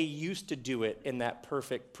like they used to do it in that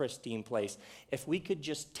perfect, pristine place, if we could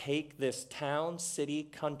just take this town, city,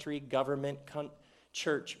 country, government,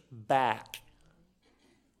 church back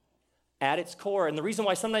at its core. And the reason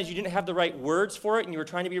why sometimes you didn't have the right words for it and you were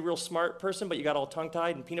trying to be a real smart person, but you got all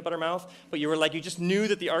tongue-tied and peanut butter mouth, but you were like, you just knew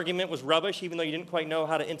that the argument was rubbish, even though you didn't quite know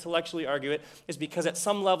how to intellectually argue it, is because at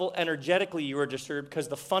some level, energetically, you were disturbed because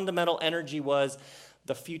the fundamental energy was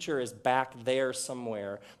the future is back there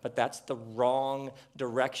somewhere, but that's the wrong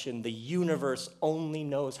direction. The universe only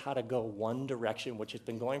knows how to go one direction, which has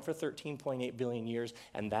been going for 13.8 billion years,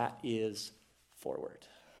 and that is forward.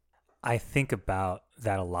 I think about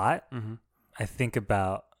that a lot. I think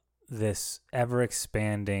about this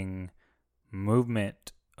ever-expanding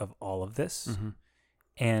movement of all of this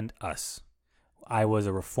and us. I was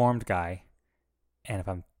a reformed guy, and if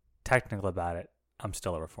I'm technical about it, I'm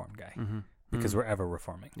still a reformed guy because we're ever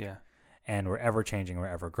reforming. Yeah. And we're ever changing, we're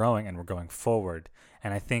ever growing, and we're going forward.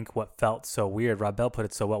 And I think what felt so weird, Rob Bell put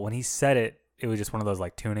it so well, when he said it, it was just one of those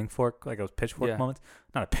like tuning fork, like those pitchfork moments.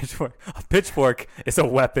 Not a pitchfork. A pitchfork is a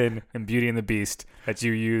weapon in Beauty and the Beast that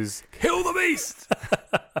you use. Kill the beast!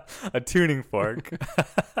 A tuning fork.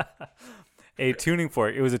 A tuning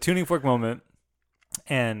fork. It was a tuning fork moment.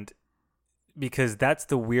 And because that's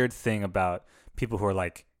the weird thing about people who are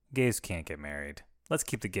like, gays can't get married. Let's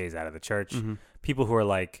keep the gays out of the church. People who are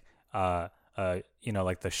like, like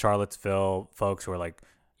the Charlottesville folks who are like,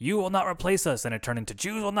 you will not replace us, and it turned into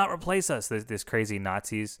Jews will not replace us. There's this crazy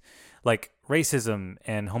Nazis, like racism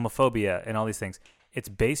and homophobia and all these things. It's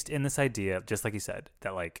based in this idea, just like you said,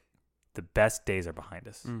 that like the best days are behind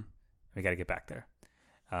us. We got to get back there.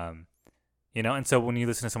 And so when you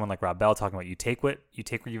listen to someone like Rob Bell talking about you take where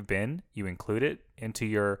you've been, you include it into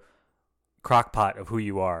your crock pot of who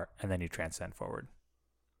you are, and then you transcend forward.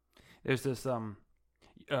 There's this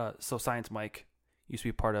so Science Mike used to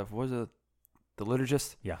be part of, what was it, The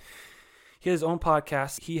Liturgist? Yeah. He had his own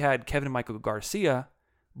podcast. He had Kevin and Michael Garcia,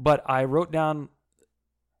 but I wrote down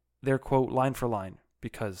their quote line for line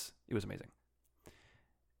because it was amazing.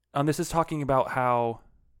 This is talking about how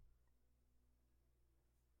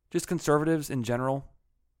just conservatives in general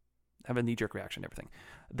have a knee-jerk reaction to everything.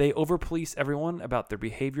 They over-police everyone about their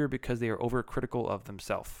behavior because they are overcritical of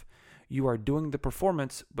themselves. You are doing the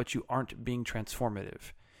performance, but you aren't being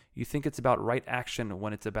transformative. You think it's about right action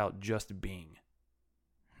when it's about just being.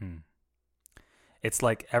 It's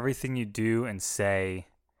like everything you do and say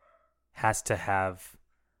has to have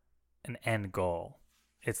an end goal.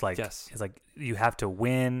 It's like It's like you have to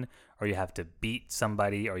win, or you have to beat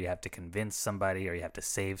somebody, or you have to convince somebody, or you have to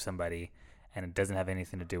save somebody, and it doesn't have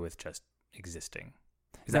anything to do with just existing.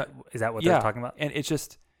 Is that what they're talking about? And it's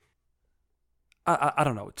just I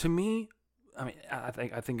don't know. To me, I mean, I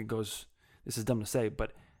think it goes. This is dumb to say,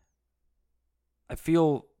 but I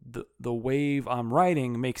feel the wave I'm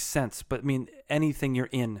riding makes sense. But I mean, anything you're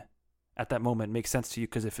in at that moment makes sense to you,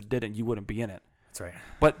 because if it didn't, you wouldn't be in it. That's right.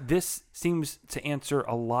 But this seems to answer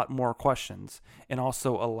a lot more questions and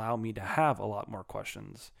also allow me to have a lot more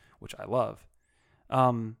questions, which I love.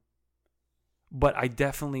 But I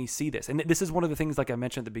definitely see this. And this is one of the things, like I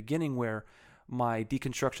mentioned at the beginning, where my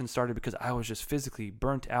deconstruction started because I was just physically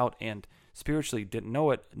burnt out and spiritually didn't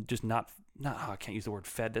know it. Just not I can't use the word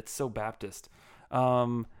fed. That's so Baptist.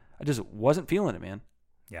 I just wasn't feeling it, man.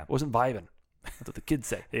 Yeah. Wasn't vibing. That's what the kids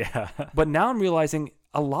say. Yeah. But now I'm realizing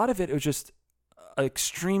a lot of it was just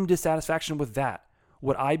extreme dissatisfaction with that.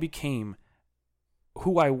 What I became,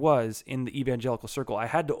 who I was in the evangelical circle. I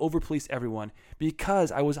had to overpolice everyone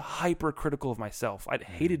because I was hypercritical of myself. I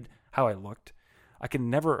hated how I looked. I could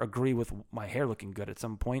never agree with my hair looking good at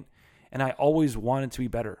some point, and I always wanted to be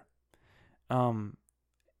better. And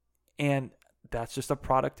that's just a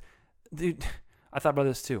product. Dude, I thought about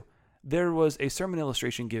this too. There was a sermon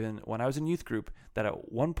illustration given when I was in youth group that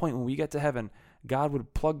at one point when we get to heaven, God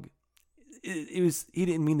would plug. He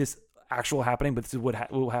didn't mean this actual happening, but this is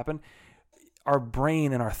what will happen. Our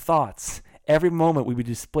brain and our thoughts, every moment would be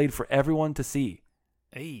displayed for everyone to see.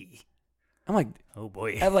 Hey. I'm like, oh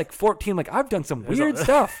boy. At like 14, like I've done some weird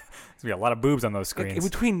stuff. There's gonna be a lot of boobs on those screens.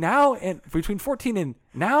 Like, between 14 and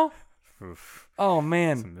now. Oof. Oh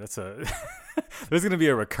man, there's gonna be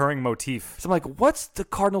a recurring motif. So I'm like, what's the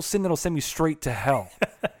cardinal sin that'll send me straight to hell?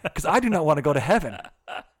 Because I do not want to go to heaven.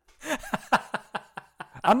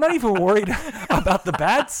 I'm not even worried about the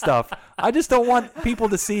bad stuff. I just don't want people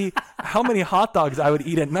to see how many hot dogs I would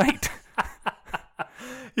eat at night.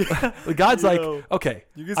 God's like, okay.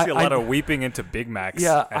 You can see a lot of weeping into Big Macs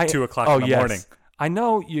at 2 o'clock in the morning. I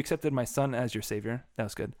know you accepted my son as your savior. That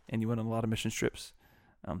was good. And you went on a lot of mission trips.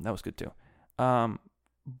 That was good too.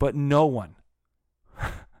 But no one,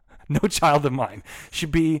 no child of mine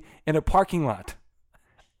should be in a parking lot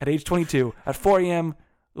at age 22 at 4 a.m.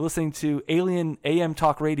 listening to alien AM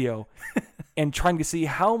talk radio and trying to see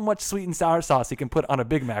how much sweet and sour sauce he can put on a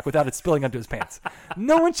Big Mac without it spilling onto his pants.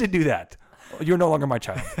 No one should do that. You're no longer my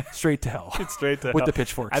child. Straight to hell. It's straight to hell. With the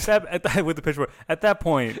pitchforks. With the pitchfork. At that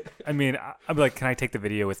point, I mean, I'm like, can I take the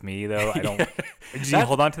video with me, though? I don't. Did you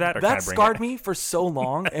hold on to that? Or that can I bring scarred it? me for so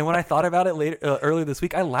long. And when I thought about it earlier this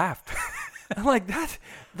week, I laughed. I'm like,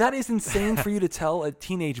 that is insane for you to tell a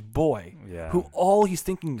teenage boy who all he's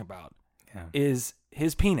thinking about is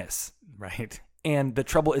his penis. Right. And the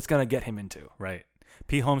trouble it's going to get him into. Right.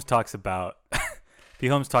 P. Holmes talks about... P.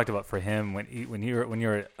 Holmes talked about for him when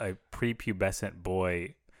you're a prepubescent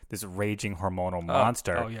boy, this raging hormonal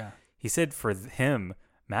monster. Oh yeah. He said for him,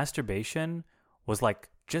 masturbation was like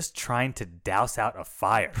just trying to douse out a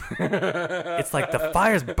fire. It's like the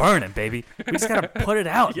fire's burning, baby. We just gotta put it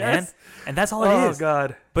out, man. And that's all it is. Oh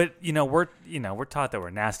God. But we're taught that we're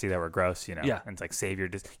nasty, that we're gross. Yeah. And it's like save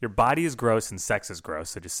your body is gross and sex is gross,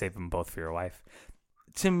 so just save them both for your wife.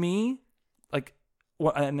 To me, like.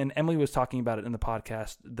 Well, and then Emily was talking about it in the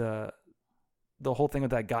podcast, the whole thing with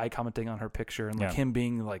that guy commenting on her picture and like him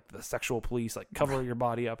being like the sexual police, like cover your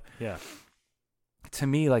body up. Yeah. To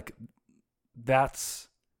me, like that's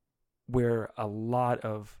where a lot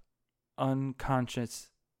of unconscious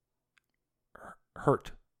hurt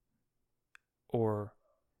or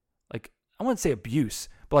like, I wouldn't say abuse,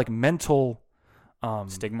 but like mental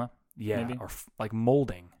stigma. Yeah. Maybe? Or like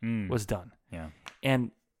molding was done. Yeah. And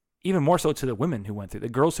even more so to the women who went through, the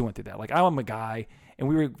girls who went through that. Like I'm a guy, and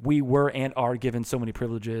we were and are given so many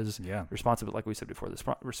privileges, responsibility, like we said before,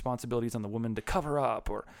 the responsibilities on the woman to cover up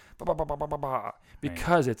or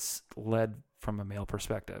because it's led from a male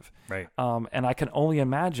perspective, right? And I can only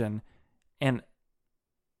imagine, and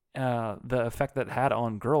the effect that had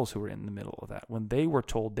on girls who were in the middle of that when they were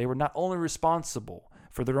told they were not only responsible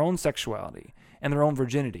for their own sexuality and their own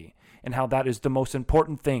virginity, and how that is the most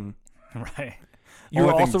important thing, right?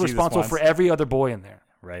 You're also responsible for every other boy in there.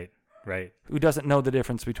 Right. Who doesn't know the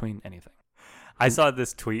difference between anything. I saw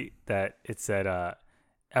this tweet that it said,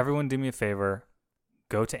 everyone do me a favor,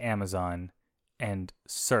 go to Amazon and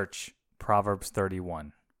search Proverbs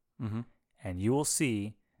 31. Mm-hmm. And you will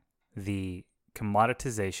see the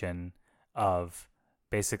commoditization of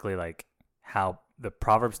basically like how the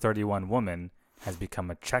Proverbs 31 woman has become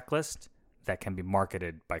a checklist that can be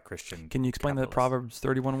marketed by Christian. Can you explain the Proverbs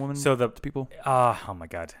 31 woman to people? Oh my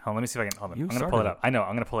God. Hold on, let me see if I can. Hold on. I'm going to pull it up. I know.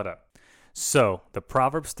 I'm going to pull it up. So the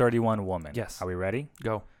Proverbs 31 woman. Yes. Are we ready?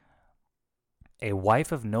 Go. A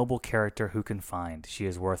wife of noble character who can find. She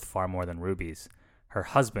is worth far more than rubies. Her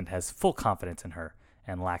husband has full confidence in her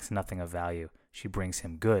and lacks nothing of value. She brings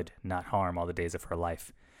him good, not harm, all the days of her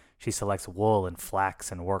life. She selects wool and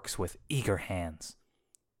flax and works with eager hands.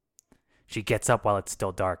 She gets up while it's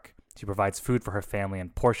still dark. She provides food for her family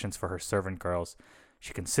and portions for her servant girls.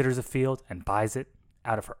 She considers a field and buys it.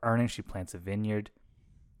 Out of her earnings, she plants a vineyard.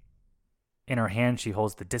 In her hand, she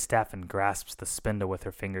holds the distaff and grasps the spindle with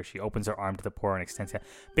her finger. She opens her arm to the poor and extends it.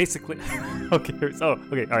 Basically, okay, all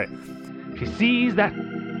right. She sees that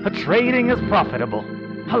her trading is profitable.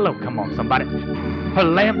 Hello, come on, somebody. Her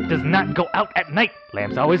lamp does not go out at night.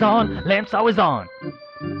 Lamp's always on, lamp's always on.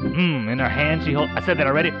 In her hand, she holds... I said that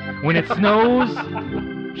already. When it snows...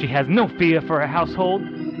 She has no fear for her household.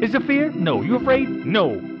 Is there fear? No. You afraid?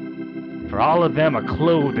 No. For all of them are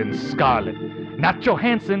clothed in scarlet. Not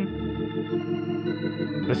Johansson.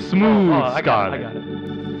 The smooth scarlet. I got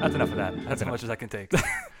it. That's enough of that. That's as much as I can take.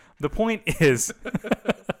 The point is...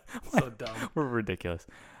 So dumb. We're ridiculous.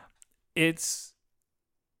 We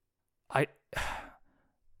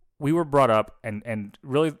were brought up, and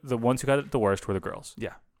really the ones who got it the worst were the girls.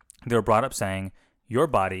 Yeah. They were brought up saying, your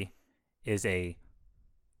body is a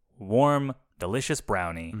warm, delicious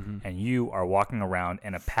brownie, and you are walking around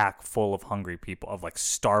in a pack full of hungry people, of like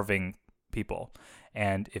starving people.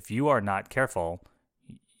 And if you are not careful,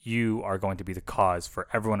 you are going to be the cause for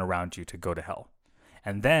everyone around you to go to hell.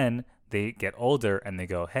 And then they get older and they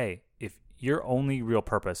go, hey, if your only real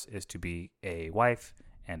purpose is to be a wife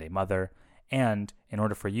and a mother, and in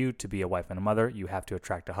order for you to be a wife and a mother, you have to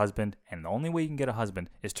attract a husband, and the only way you can get a husband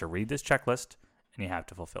is to read this checklist, and you have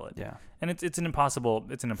to fulfill it. Yeah. And it's an impossible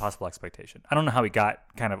expectation. I don't know how we got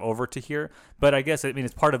kind of over to here, but I guess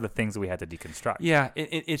it's part of the things that we had to deconstruct. Yeah,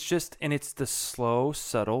 it's just, and it's the slow,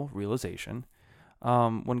 subtle realization.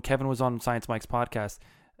 When Kevin was on Science Mike's podcast,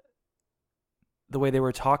 the way they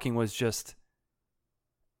were talking was just,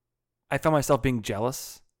 I found myself being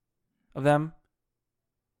jealous of them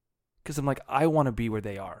because I'm like, I want to be where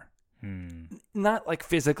they are. Not like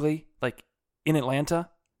physically, like in Atlanta.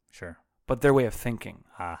 Sure. But their way of thinking.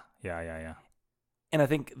 Yeah. And I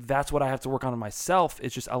think that's what I have to work on in myself,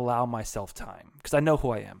 is just allow myself time. Because I know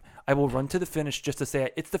who I am. I will run to the finish just to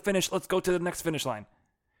say, it's the finish, let's go to the next finish line.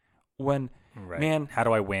 When, man. How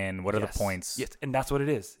do I win? What are the Yes. points? Yes, and that's what it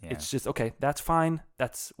is. Yeah. It's just, okay, that's fine.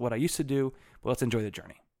 That's what I used to do, but let's enjoy the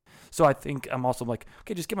journey. So I think I'm also like,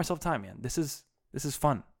 okay, just give myself time, man. This is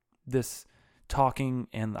fun. This talking,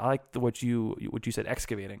 and I like what you said,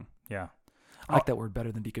 excavating. Yeah. I like that word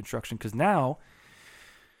better than deconstruction, because now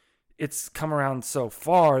it's come around so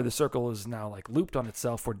far. The circle is now like looped on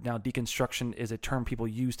itself, where now deconstruction is a term people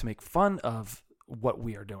use to make fun of what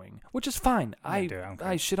we are doing, which is fine.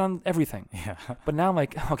 I shit on everything. Yeah. But now I'm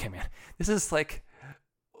like, okay, man, this is like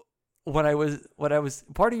when I was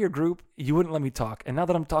part of your group, you wouldn't let me talk. And now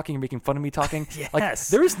that I'm talking, you're making fun of me talking. Yes. Like,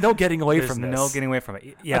 there is no getting away There's from this. no getting away from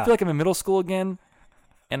it. Yeah. I feel like I'm in middle school again,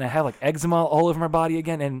 and I have like eczema all over my body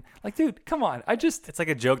again. And like, dude, come on. It's like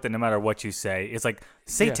a joke that no matter what you say, it's like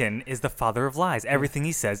Satan is the father of lies. Everything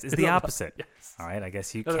he says is the opposite. Yes. All right, I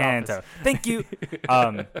guess you Another can't. Office. Thank you.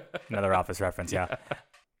 Another Office reference, yeah.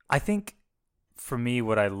 I think for me,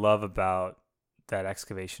 what I love about that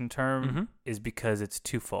excavation term is because it's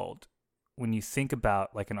twofold. When you think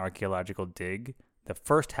about like an archaeological dig, the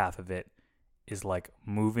first half of it is like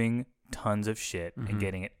moving tons of shit and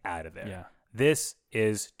getting it out of there. Yeah. This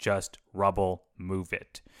is just rubble, move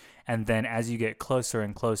it. And then as you get closer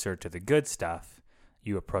and closer to the good stuff,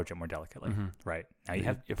 you approach it more delicately, right? Now you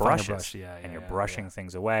have you find a brushes, brush, and you're brushing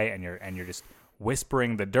things away, and you're just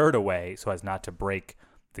whispering the dirt away so as not to break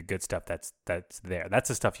the good stuff that's there. That's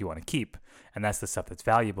the stuff you want to keep, and that's the stuff that's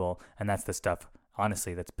valuable, and that's the stuff,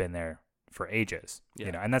 honestly, that's been there for ages. Yeah.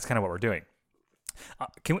 You know, and that's kind of what we're doing.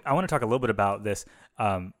 I want to talk a little bit about this.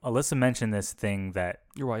 Alyssa mentioned this thing that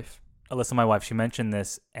Your wife. Alyssa, my wife, she mentioned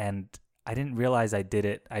this, and I didn't realize I did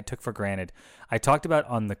it. I took for granted. I talked about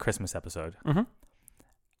on the Christmas episode.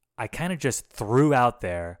 I kind of just threw out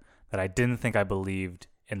there that I didn't think I believed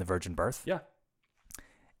in the virgin birth. Yeah.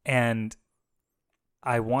 And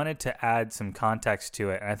I wanted to add some context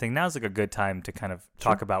to it, and I think now's like a good time to kind of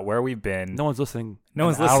talk about where we've been. No one's listening. No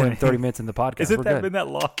one's Hour listening. and 30 minutes in the podcast. Has it We're good. been that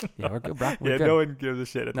long? Yeah, we're good, bro. We're Yeah, good. no one gives a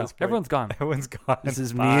shit at No, this point. everyone's gone. Everyone's gone. This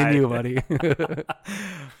is me Bye. and you, buddy.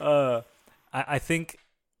 I think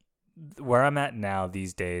where I'm at now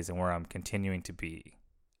these days, and where I'm continuing to be,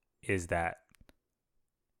 is that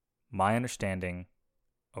my understanding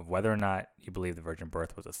of whether or not you believe the virgin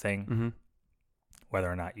birth was a thing, whether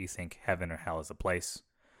or not you think heaven or hell is a place,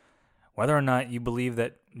 whether or not you believe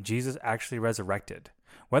that Jesus actually resurrected,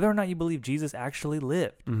 whether or not you believe Jesus actually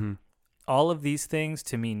lived, all of these things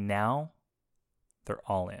to me now, they're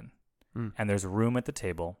all in. And there's room at the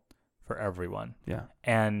table for everyone. Yeah.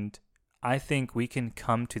 And I think we can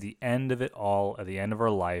come to the end of it all, at the end of our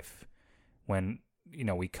life, when, you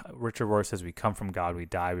know, Richard Rohr says we come from God, we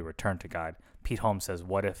die, we return to God. Pete Holmes says,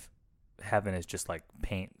 what if heaven is just like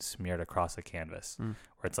paint smeared across a canvas, where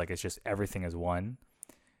it's like it's just everything is one?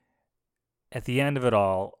 At the end of it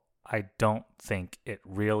all, I don't think it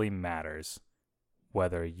really matters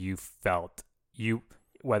whether you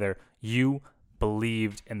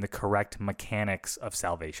believed in the correct mechanics of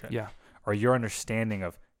salvation, Yeah. or your understanding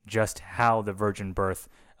of just how the virgin birth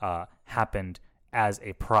happened as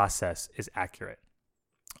a process is accurate.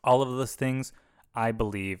 All of those things, I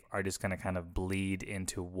believe, are just going to kind of bleed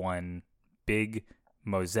into one big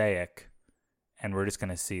mosaic, and we're just going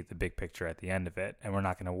to see the big picture at the end of it, and we're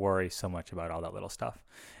not going to worry so much about all that little stuff.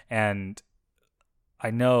 And I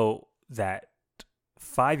know that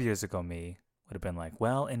 5 years ago me would have been like,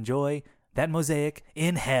 well, enjoy that mosaic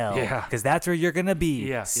in hell, because that's where you're going to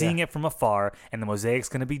be, seeing it from afar, and the mosaic's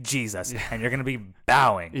going to be Jesus, and you're going to be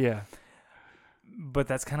bowing. Yeah. But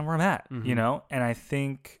that's kind of where I'm at, you know? And I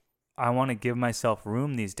think I want to give myself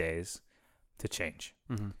room these days to change.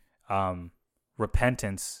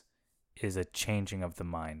 repentance is a changing of the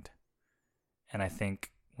mind. And I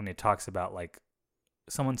think when it talks about, like,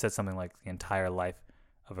 someone said something like the entire life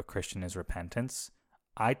of a Christian is repentance,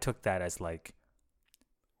 I took that as like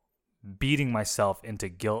beating myself into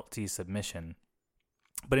guilty submission.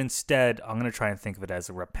 But instead, I'm going to try and think of it as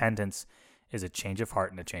a repentance is a change of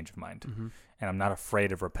heart and a change of mind. Mm-hmm. And I'm not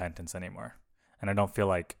afraid of repentance anymore. And I don't feel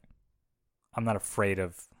like I'm not afraid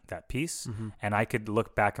of that piece. Mm-hmm. And I could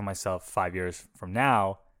look back at myself 5 years from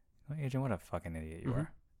now, Adrian, what a fucking idiot you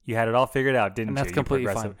are. You had it all figured out, didn't And you? that's completely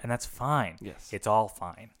You're fine. progressive. And that's fine. Yes. It's all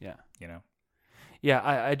fine. Yeah. You know? Yeah,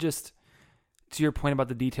 I just, to your point about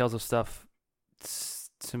the details of stuff,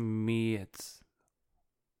 to me, it's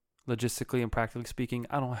logistically and practically speaking,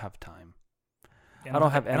 I don't have time. Yeah, I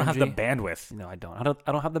don't have I don't have the energy. bandwidth. No, I don't.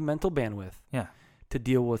 I don't have the mental bandwidth. Yeah. To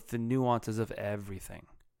deal with the nuances of everything.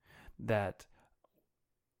 That,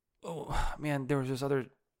 oh man, there was this other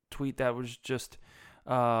tweet that was just,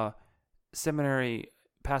 seminary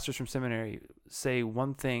pastors from seminary say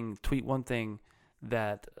one thing, tweet one thing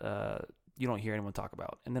that you don't hear anyone talk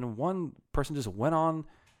about, and then one person just went on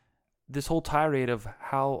this whole tirade of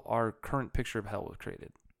how our current picture of hell was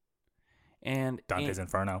created. And Dante's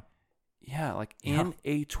Inferno. Yeah, like in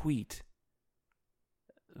a tweet,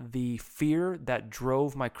 the fear that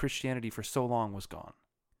drove my Christianity for so long was gone.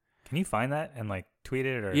 Can you find that and like tweet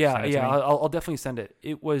it or Yeah, send it yeah, to me? I'll definitely send it.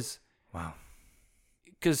 It was Wow.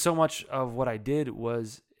 because so much of what I did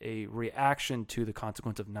was a reaction to the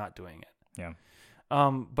consequence of not doing it. Yeah.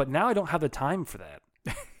 But now I don't have the time for that.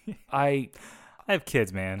 I have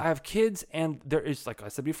kids, man. I have kids, and there is, like I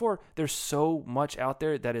said before, there's so much out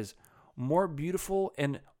there that is more beautiful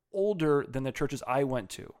and older than the churches I went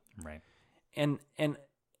to. Right. And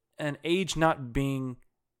age not being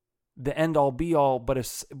the end all be all,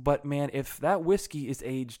 but man, if that whiskey is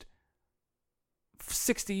aged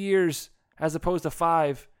 60 years as opposed to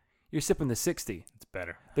 5, you're sipping the 60. It's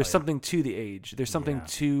better. There's something to the age. There's something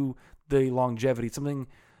to the longevity. Something,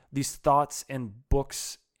 these thoughts and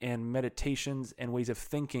books and meditations and ways of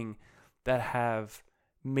thinking that have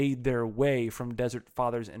made their way from desert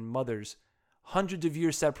fathers and mothers, hundreds of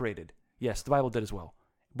years separated. Yes, the Bible did as well,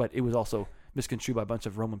 but it was also misconstrued by a bunch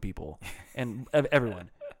of Roman people and everyone.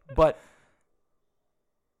 But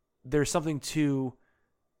there's something to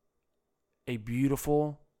a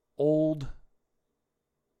beautiful old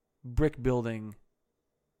brick building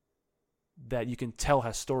that you can tell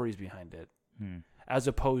has stories behind it, as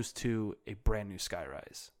opposed to a brand new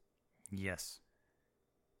skyrise. Yes.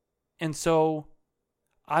 And so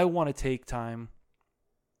I want to take time,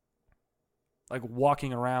 like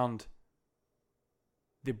walking around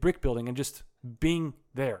the brick building and just being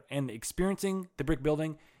there and experiencing the brick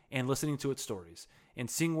building and listening to its stories and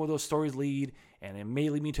seeing where those stories lead. And it may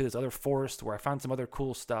lead me to this other forest where I found some other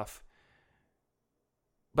cool stuff.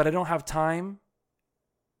 But I don't have time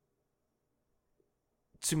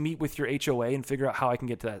to meet with your HOA and figure out how I can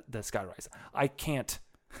get to that skyrise. I can't.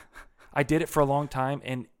 I did it for a long time,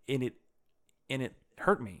 and it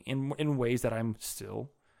hurt me in ways that I'm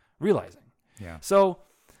still realizing. Yeah. So,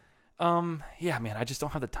 yeah, man, I just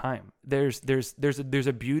don't have the time. There's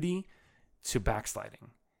a beauty to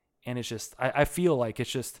backsliding, and it's just I feel like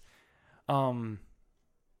it's just. You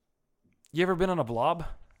ever been on a blob?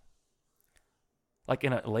 Like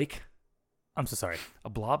in a lake? I'm so sorry. A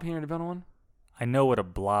blob? You ever been on one? I know what a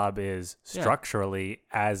blob is structurally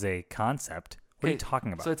as a concept. What are you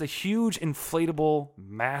talking about? So it's a huge, inflatable,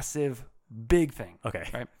 massive, big thing. Okay.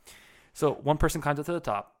 Right? So one person climbs up to the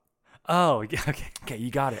top. Oh, yeah, okay. Okay, you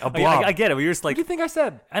got it. A Okay, blob. I get it. We were just What like, do you think I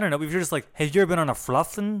said? I don't know. We were just like, have you ever been on a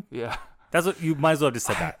fluffin? Yeah. That's what you might as well have just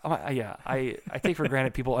said that. I take for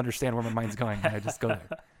granted people understand where my mind's going, and I just go there.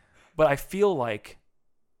 But I feel like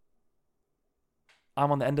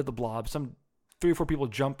I'm on the end of the blob. Some 3 or 4 people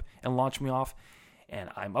jump and launch me off, and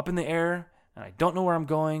I'm up in the air, and I don't know where I'm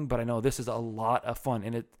going, but I know this is a lot of fun,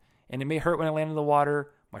 and it may hurt when I land in the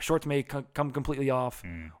water. My shorts may come completely off,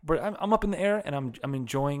 but I'm up in the air, and I'm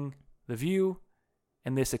enjoying the view,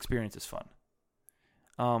 and this experience is fun.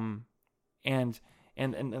 And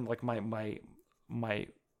like my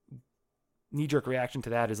knee-jerk reaction to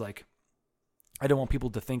that is like, I don't want people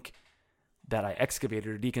to think that I excavated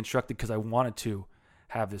or deconstructed because I wanted to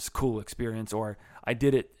have this cool experience, or I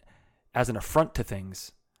did it as an affront to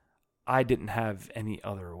things. I didn't have any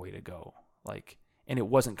other way to go. And it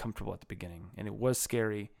wasn't comfortable at the beginning, and it was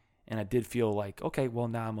scary, and I did feel like, okay, well,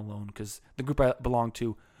 now I'm alone because the group I belong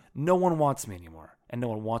to, no one wants me anymore, and no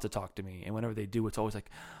one wants to talk to me. And whenever they do, it's always like,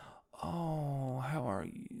 oh, how are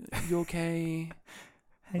you? You okay?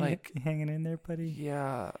 Like, you hanging in there, buddy?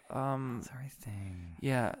 Yeah. Sorry thing.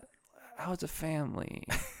 Yeah. How's the family?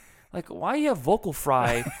 Like, why you have vocal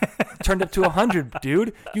fry turned up to 100,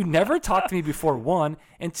 dude? You never talked to me before, 1,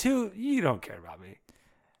 and 2, you don't care about me.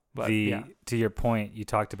 But To your point, you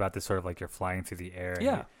talked about this sort of like you're flying through the air.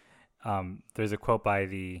 Yeah. There's a quote by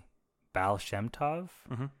the Baal Shem Tov,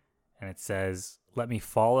 Mm-hmm. and it says, "Let me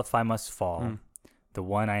fall if I must fall. The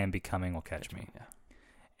one I am becoming will catch me." Yeah.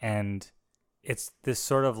 And it's this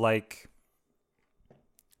sort of like,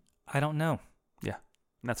 I don't know. Yeah,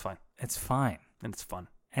 and that's fine. It's fine. And it's fun.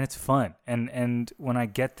 And it's fun. And when I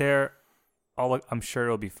get there, I'm sure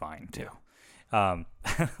it'll be fine too.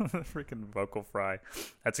 Freaking vocal fry.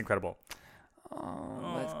 That's incredible.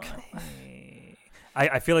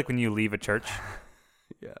 I feel like when you leave a church,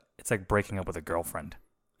 Yeah. it's like breaking up with a girlfriend.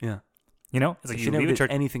 Yeah. You know? It's like She you never leave a did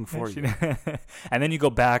church. anything for you. And then you go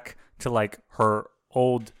back to like her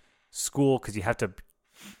old school because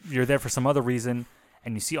you're there for some other reason,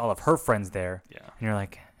 and you see all of her friends there. Yeah. And you're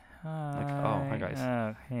like, hi,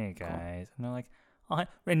 guys. Hey, guys. And they're like, oh, hi.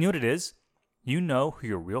 And you know what it is? You know who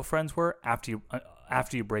your real friends were after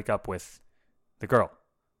you break up with the girl.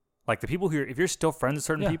 Like the people if you're still friends with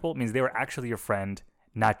certain people, it means they were actually your friend,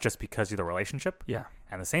 not just because of the relationship. Yeah.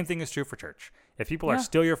 And the same thing is true for church. If people are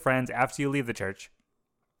still your friends after you leave the church,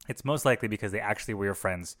 it's most likely because they actually were your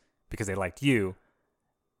friends because they liked you,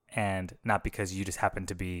 and not because you just happened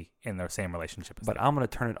to be in the same relationship as But them. I'm going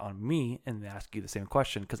to turn it on me and ask you the same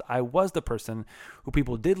question, because I was the person who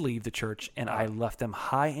people did leave the church, and I left them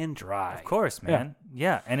high and dry. Of course, man.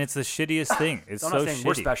 Yeah, and it's the shittiest thing. It's I'm so not saying shitty.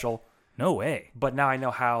 we're special, No way. but now I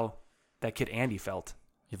know how that kid Andy felt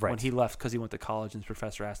Right. when he left because he went to college and his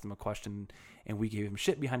professor asked him a question, and we gave him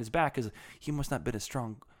shit behind his back because he must not have been a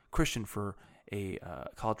strong Christian for a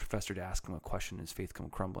college professor to ask him a question and his faith come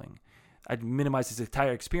crumbling. I'd minimized his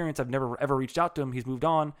entire experience. I've never ever reached out to him. He's moved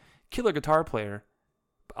on. Killer guitar player.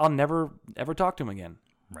 I'll never ever talk to him again.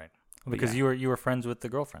 Right. But Because yeah. you were friends with the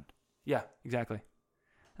girlfriend. Yeah, exactly.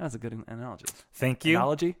 That's a good analogy. Thank you.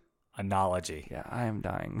 Analogy? Analogy. Yeah, I am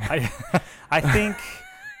dying. I think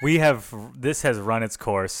this has run its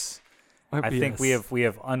course. I think we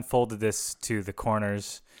have unfolded this to the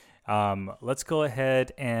corners. Let's go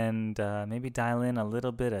ahead and maybe dial in a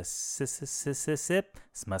little bit of sip, smoke,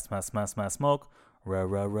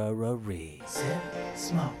 ree.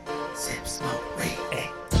 Sip, smoke, re. Hey.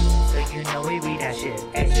 So you know we read that shit.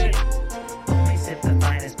 Hey. Only sip the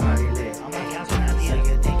finest party lit. So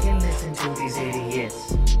you think you listen to these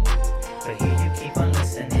idiots. But here you keep on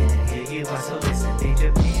listening. Here you are, so listen. Did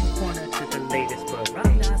your pin corner to the latest book.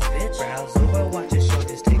 Right now, bitch. Browse over, watch a show,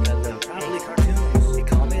 just take a look. Probably cartoons. They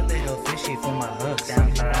call me Little Fishy for my hooks.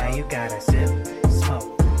 Down now you gotta sip,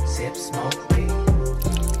 smoke, re.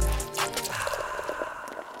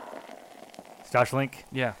 Josh Link,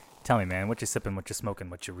 Yeah. tell me, man, what you sipping, what you smoking,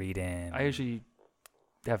 what you reading? I usually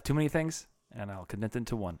have too many things, and I'll condense it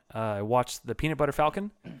into one. I watched The Peanut Butter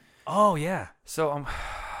Falcon. Oh yeah. So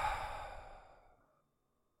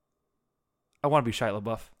I want to be Shia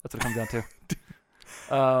LaBeouf. That's what it comes down to.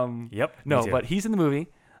 Yep. me No, too. but he's in the movie,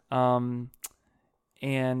 and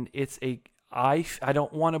it's I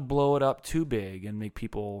don't want to blow it up too big and make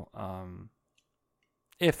people,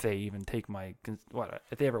 if they even take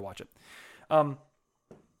if they ever watch it,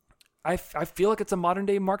 I feel like it's a modern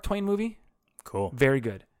day Mark Twain movie. Cool. Very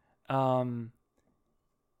good.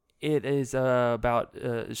 It is about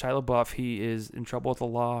Shia LaBeouf. He is in trouble with the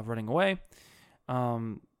law, running away.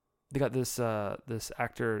 They got this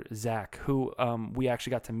actor Zach, who we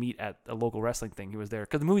actually got to meet at a local wrestling thing. He was there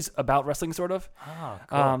because the movie's about wrestling, sort of. Oh,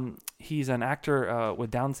 cool. He's an actor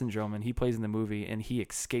with Down syndrome, and he plays in the movie. And he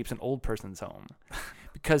escapes an old person's home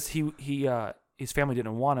because his family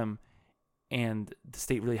didn't want him, and the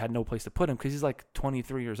state really had no place to put him because he's like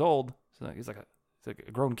 23 years old. So he's like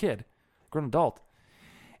a grown kid, grown adult.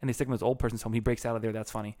 And they stick him in this old person's home. He breaks out of there. That's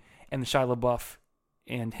funny. And Shia LaBeouf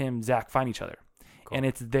and him, Zach, find each other. Cool. And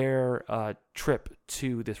it's their trip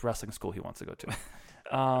to this wrestling school he wants to go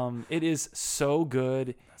to. It is so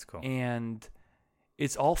good. That's cool. And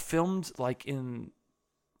it's all filmed like in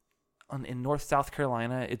North South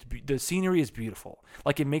Carolina. The scenery is beautiful.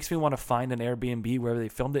 Like it makes me want to find an Airbnb wherever they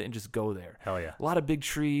filmed it and just go there. Hell yeah. A lot of big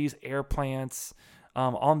trees, air plants,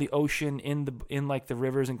 on the ocean, in like the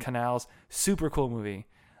rivers and canals. Super cool movie.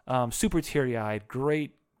 Super teary-eyed.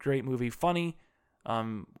 Great movie. Funny.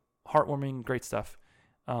 Heartwarming. Great stuff.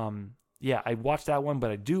 Yeah, I watched that one,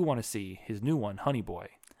 but I do want to see his new one, Honey Boy.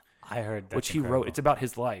 I heard that. Which he wrote. It's about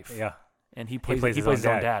his life. Yeah. And he plays his own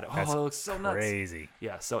dad. Oh, That's it looks so nuts. crazy.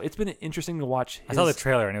 Yeah, so it's been interesting to watch. I saw the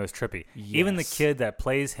trailer and it was trippy. Even the Yes. kid that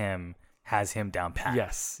plays him has him down pat.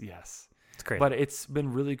 Yes. It's crazy. But it's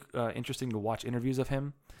been really interesting to watch interviews of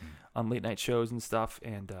him on late night shows and stuff.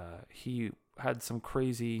 And he had some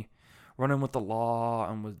crazy running with the law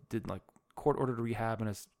and did like court ordered rehab and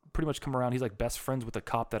has pretty much come around. He's like best friends with the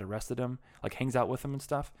cop that arrested him, like hangs out with him and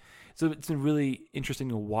stuff. So it's been really interesting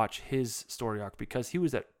to watch his story arc because he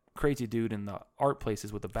was that crazy dude in the art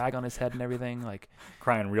places with the bag on his head and everything, like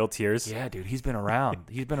crying real tears. Yeah, dude, he's been around.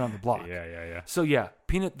 He's been on the block. Yeah. So yeah,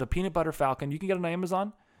 the peanut butter falcon. You can get it on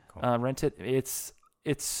Amazon. Cool. Rent it. It's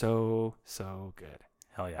so good.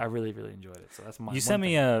 Hell yeah. I really enjoyed it. So that's my. You sent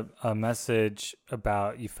me a message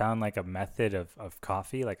about you found like a method of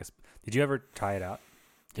coffee. Did you ever try it out?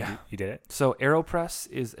 Yeah, you did it. So AeroPress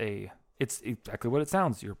it's exactly what it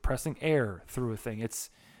sounds. You're pressing air through a thing. It's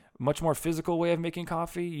much more physical way of making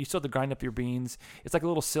coffee. You still have to grind up your beans. It's like a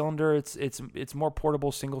little cylinder. It's more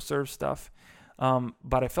portable, single serve stuff.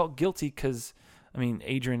 But I felt guilty because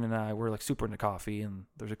Adrian and I were like super into coffee, and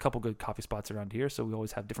there's a couple good coffee spots around here, so we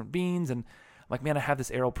always have different beans. And I'm like, man, I have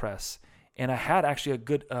this AeroPress, and I had actually a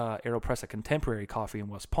good AeroPress, a Contemporary coffee in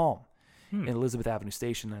West Palm, in Elizabeth Avenue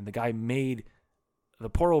Station, and the guy made the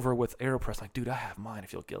pour over with AeroPress. Like, dude, I have mine. I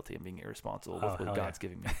feel guilty. I'm being irresponsible with what God's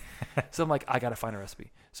giving me. So I'm like, I gotta find a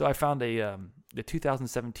recipe. So I found the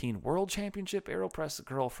 2017 World Championship AeroPress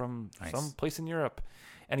girl from some place in Europe,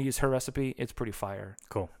 and I used her recipe. It's pretty fire.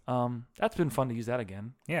 Cool. That's been fun to use that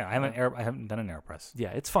again. Yeah, I haven't done an AeroPress. Yeah,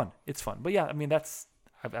 it's fun. But yeah,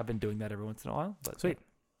 I've been doing that every once in a while. But Sweet.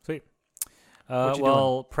 What you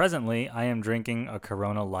doing? Presently I am drinking a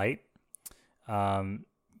Corona Light.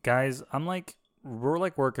 Guys, we're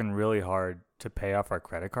working really hard to pay off our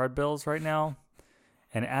credit card bills right now.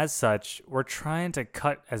 And as such, we're trying to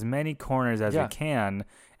cut as many corners as we can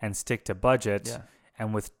and stick to budget. Yeah.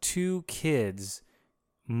 And with 2 kids,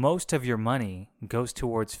 most of your money goes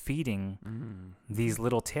towards feeding these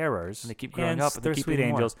little terrors. And they keep growing up. They're sweet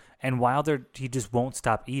angels. And while he just won't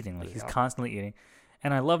stop eating. He's constantly eating.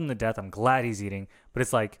 And I love him to death. I'm glad he's eating. But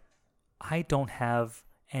it's like, I don't have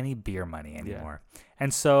any beer money anymore. Yeah.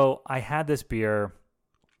 And so I had this beer.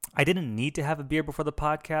 I didn't need to have a beer before the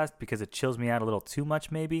podcast because it chills me out a little too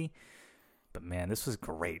much maybe. But man, this was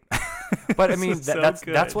great. But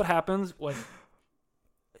that's what happens when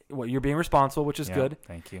you're being responsible, which is good.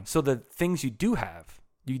 Thank you. So the things you do have,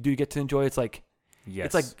 you do get to enjoy. It's like,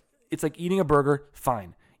 it's like eating a burger.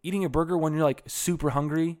 Fine. Eating a burger when you're like super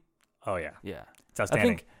hungry. Oh yeah. Yeah. It's outstanding.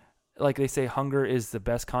 I think, like they say, hunger is the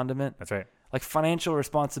best condiment. That's right. Like financial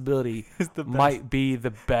responsibility might be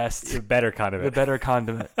the best. The better condiment. The better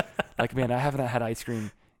condiment. Like, man, I haven't had ice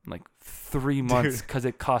cream in like 3 months because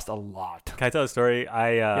it cost a lot. Can I tell a story?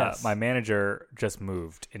 My manager just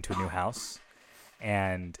moved into a new house,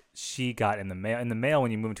 and she got in the mail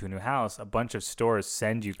when you move into a new house, a bunch of stores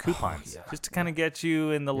send you coupons just to kind of get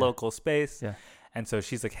you in the local space. Yeah. And so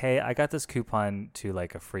she's like, hey, I got this coupon to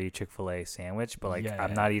like a free Chick-fil-A sandwich, but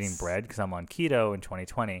I'm not eating bread because I'm on keto in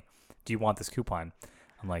 2020. Do you want this coupon?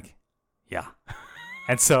 I'm like, yeah.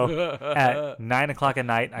 And so at 9:00 at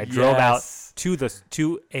night, I drove out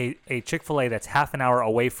to a Chick-fil-A that's half an hour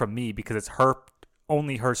away from me because it's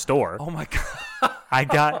only her store. Oh my God. I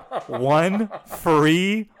got one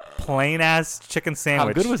free plain ass chicken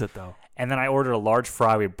sandwich. How good was it though? And then I ordered a large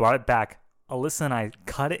fry. We brought it back. Alyssa and I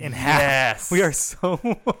cut it in half. Yes. We are so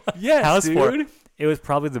house dude. For it. It was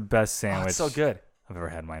probably the best sandwich it's so good. I've ever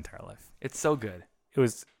had in my entire life. It's so good. It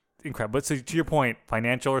was incredible. But so to your point,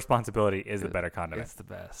 financial responsibility is the better condiment. It's the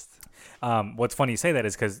best. What's funny you say that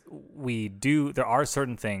is because there are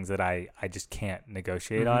certain things that I just can't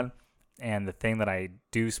negotiate on. And the thing that I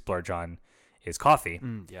do splurge on is coffee.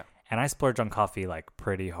 Yeah. And I splurge on coffee like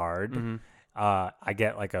pretty hard. I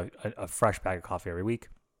get like a fresh bag of coffee every week.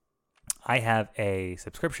 I have a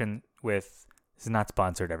subscription with, this is not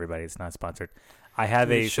sponsored, everybody. It's not sponsored. I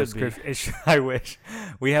have a subscription. I wish.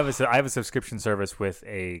 I have a subscription service with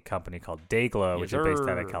a company called Dayglow, which is based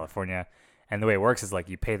out of California. And the way it works is like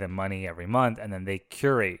you pay them money every month, and then they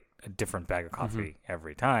curate a different bag of coffee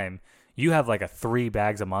every time. You have like 3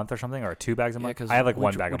 bags a month or something, or 2 bags a month? I have like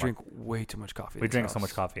 1 bag a month. We drink way too much coffee. We drink so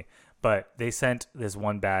much coffee. But they sent this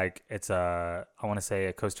one bag. It's I want to say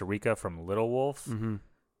a Costa Rica from Little Wolf.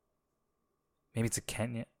 Maybe it's a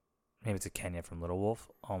Kenya. Maybe it's a Kenya from Little Wolf.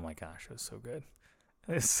 Oh my gosh, it was so good.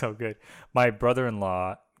 It's so good. My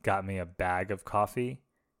brother-in-law got me a bag of coffee,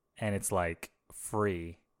 and it's like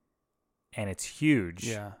free, and it's huge.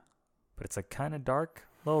 Yeah. But it's like kind of dark,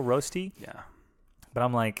 a little roasty. Yeah. But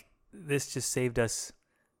I'm like, this just saved us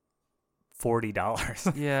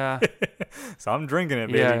 $40. Yeah. So I'm drinking it,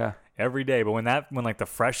 baby, every day. But when like the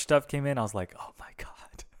fresh stuff came in, I was like, oh my God.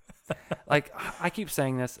 Like, I keep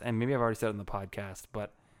saying this, and maybe I've already said it in the podcast,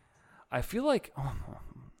 but I feel like,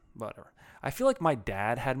 whatever. I feel like my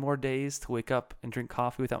dad had more days to wake up and drink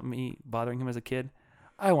coffee without me bothering him as a kid.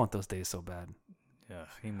 I want those days so bad.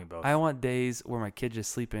 give me both. I want days where my kid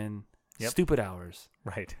just sleep in stupid hours.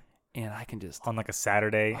 Right. And I can just on like a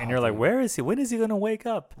Saturday, and you're like, where is he? When is he going to wake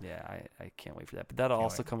up? Yeah, I can't wait for that. But that'll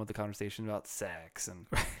also come with the conversation about sex, and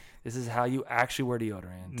this is how you actually wear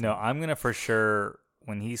deodorant. No, I'm going to for sure,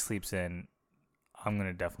 when he sleeps in, I'm going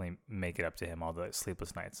to definitely make it up to him all the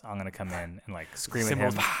sleepless nights. I'm going to come in and like scream at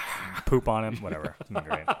him, poop on him, whatever. It's going to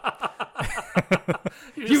be great.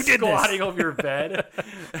 You did squatting over your bed,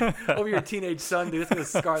 over your teenage son, dude. It's going to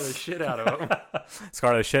scar the shit out of him.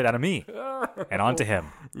 Scar the shit out of me and onto him.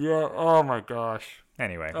 Yeah. Oh my gosh.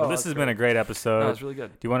 Anyway, well, this has been a great episode. That was really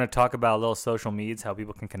good. Do you want to talk about little social medias, how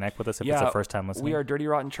people can connect with us if it's the first time listening? We are Dirty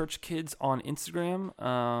Rotten Church Kids on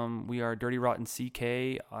Instagram. We are Dirty Rotten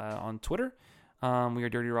CK on Twitter. We are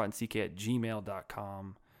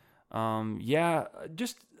dirtyrottenck@gmail.com. I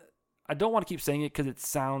don't want to keep saying it because it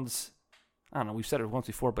sounds, I don't know, we've said it once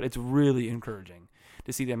before, but it's really encouraging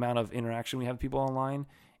to see the amount of interaction we have with people online.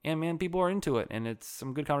 And man, people are into it, and it's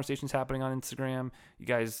some good conversations happening on Instagram. You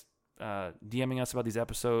guys DMing us about these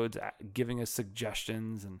episodes, giving us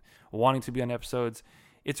suggestions, and wanting to be on episodes.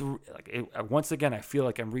 It's like once again, I feel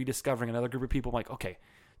like I'm rediscovering another group of people. I'm like, okay,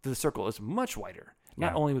 the circle is much wider.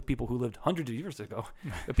 Not only with people who lived hundreds of years ago,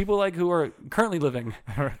 but people like who are currently living,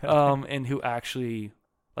 and who actually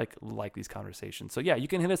like these conversations. So yeah, you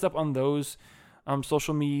can hit us up on those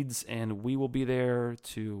social medias, and we will be there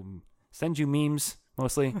to send you memes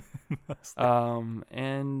mostly.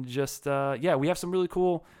 And just we have some really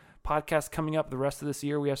cool podcasts coming up the rest of this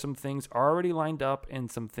year. We have some things already lined up and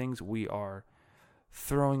some things we are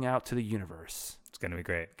throwing out to the universe. It's going to be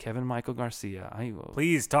great. Kevin Michael Garcia.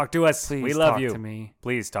 Please talk to us. Please we love you. Talk to me.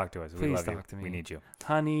 Please talk to us. Please we love talk you. to me. We need you.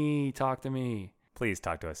 Honey, talk to me. Please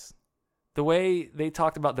talk to us. The way they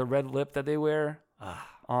talked about the red lip that they wear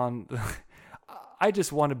on, I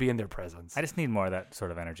just want to be in their presence. I just need more of that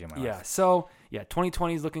sort of energy in my life. Yeah. So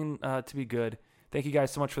 2020 is looking to be good. Thank you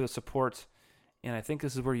guys so much for the support. And I think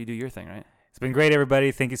this is where you do your thing, right? It's been great,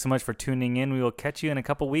 everybody. Thank you so much for tuning in. We will catch you in a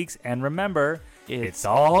couple weeks. And remember, it's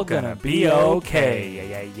all going to be okay.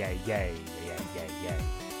 Yay.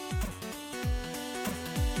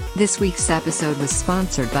 This week's episode was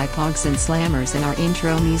sponsored by Pogs and Slammers, and our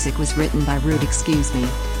intro music was written by Rude Excuse Me.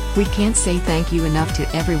 We can't say thank you enough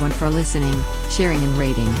to everyone for listening, sharing, and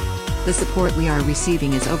rating. The support we are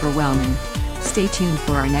receiving is overwhelming. Stay tuned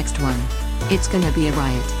for our next one. It's gonna be a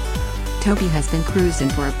riot. Toby has been cruising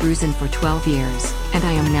for a bruisin' for 12 years, and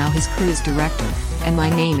I am now his cruise director, and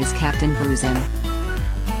my name is Captain Bruisin'.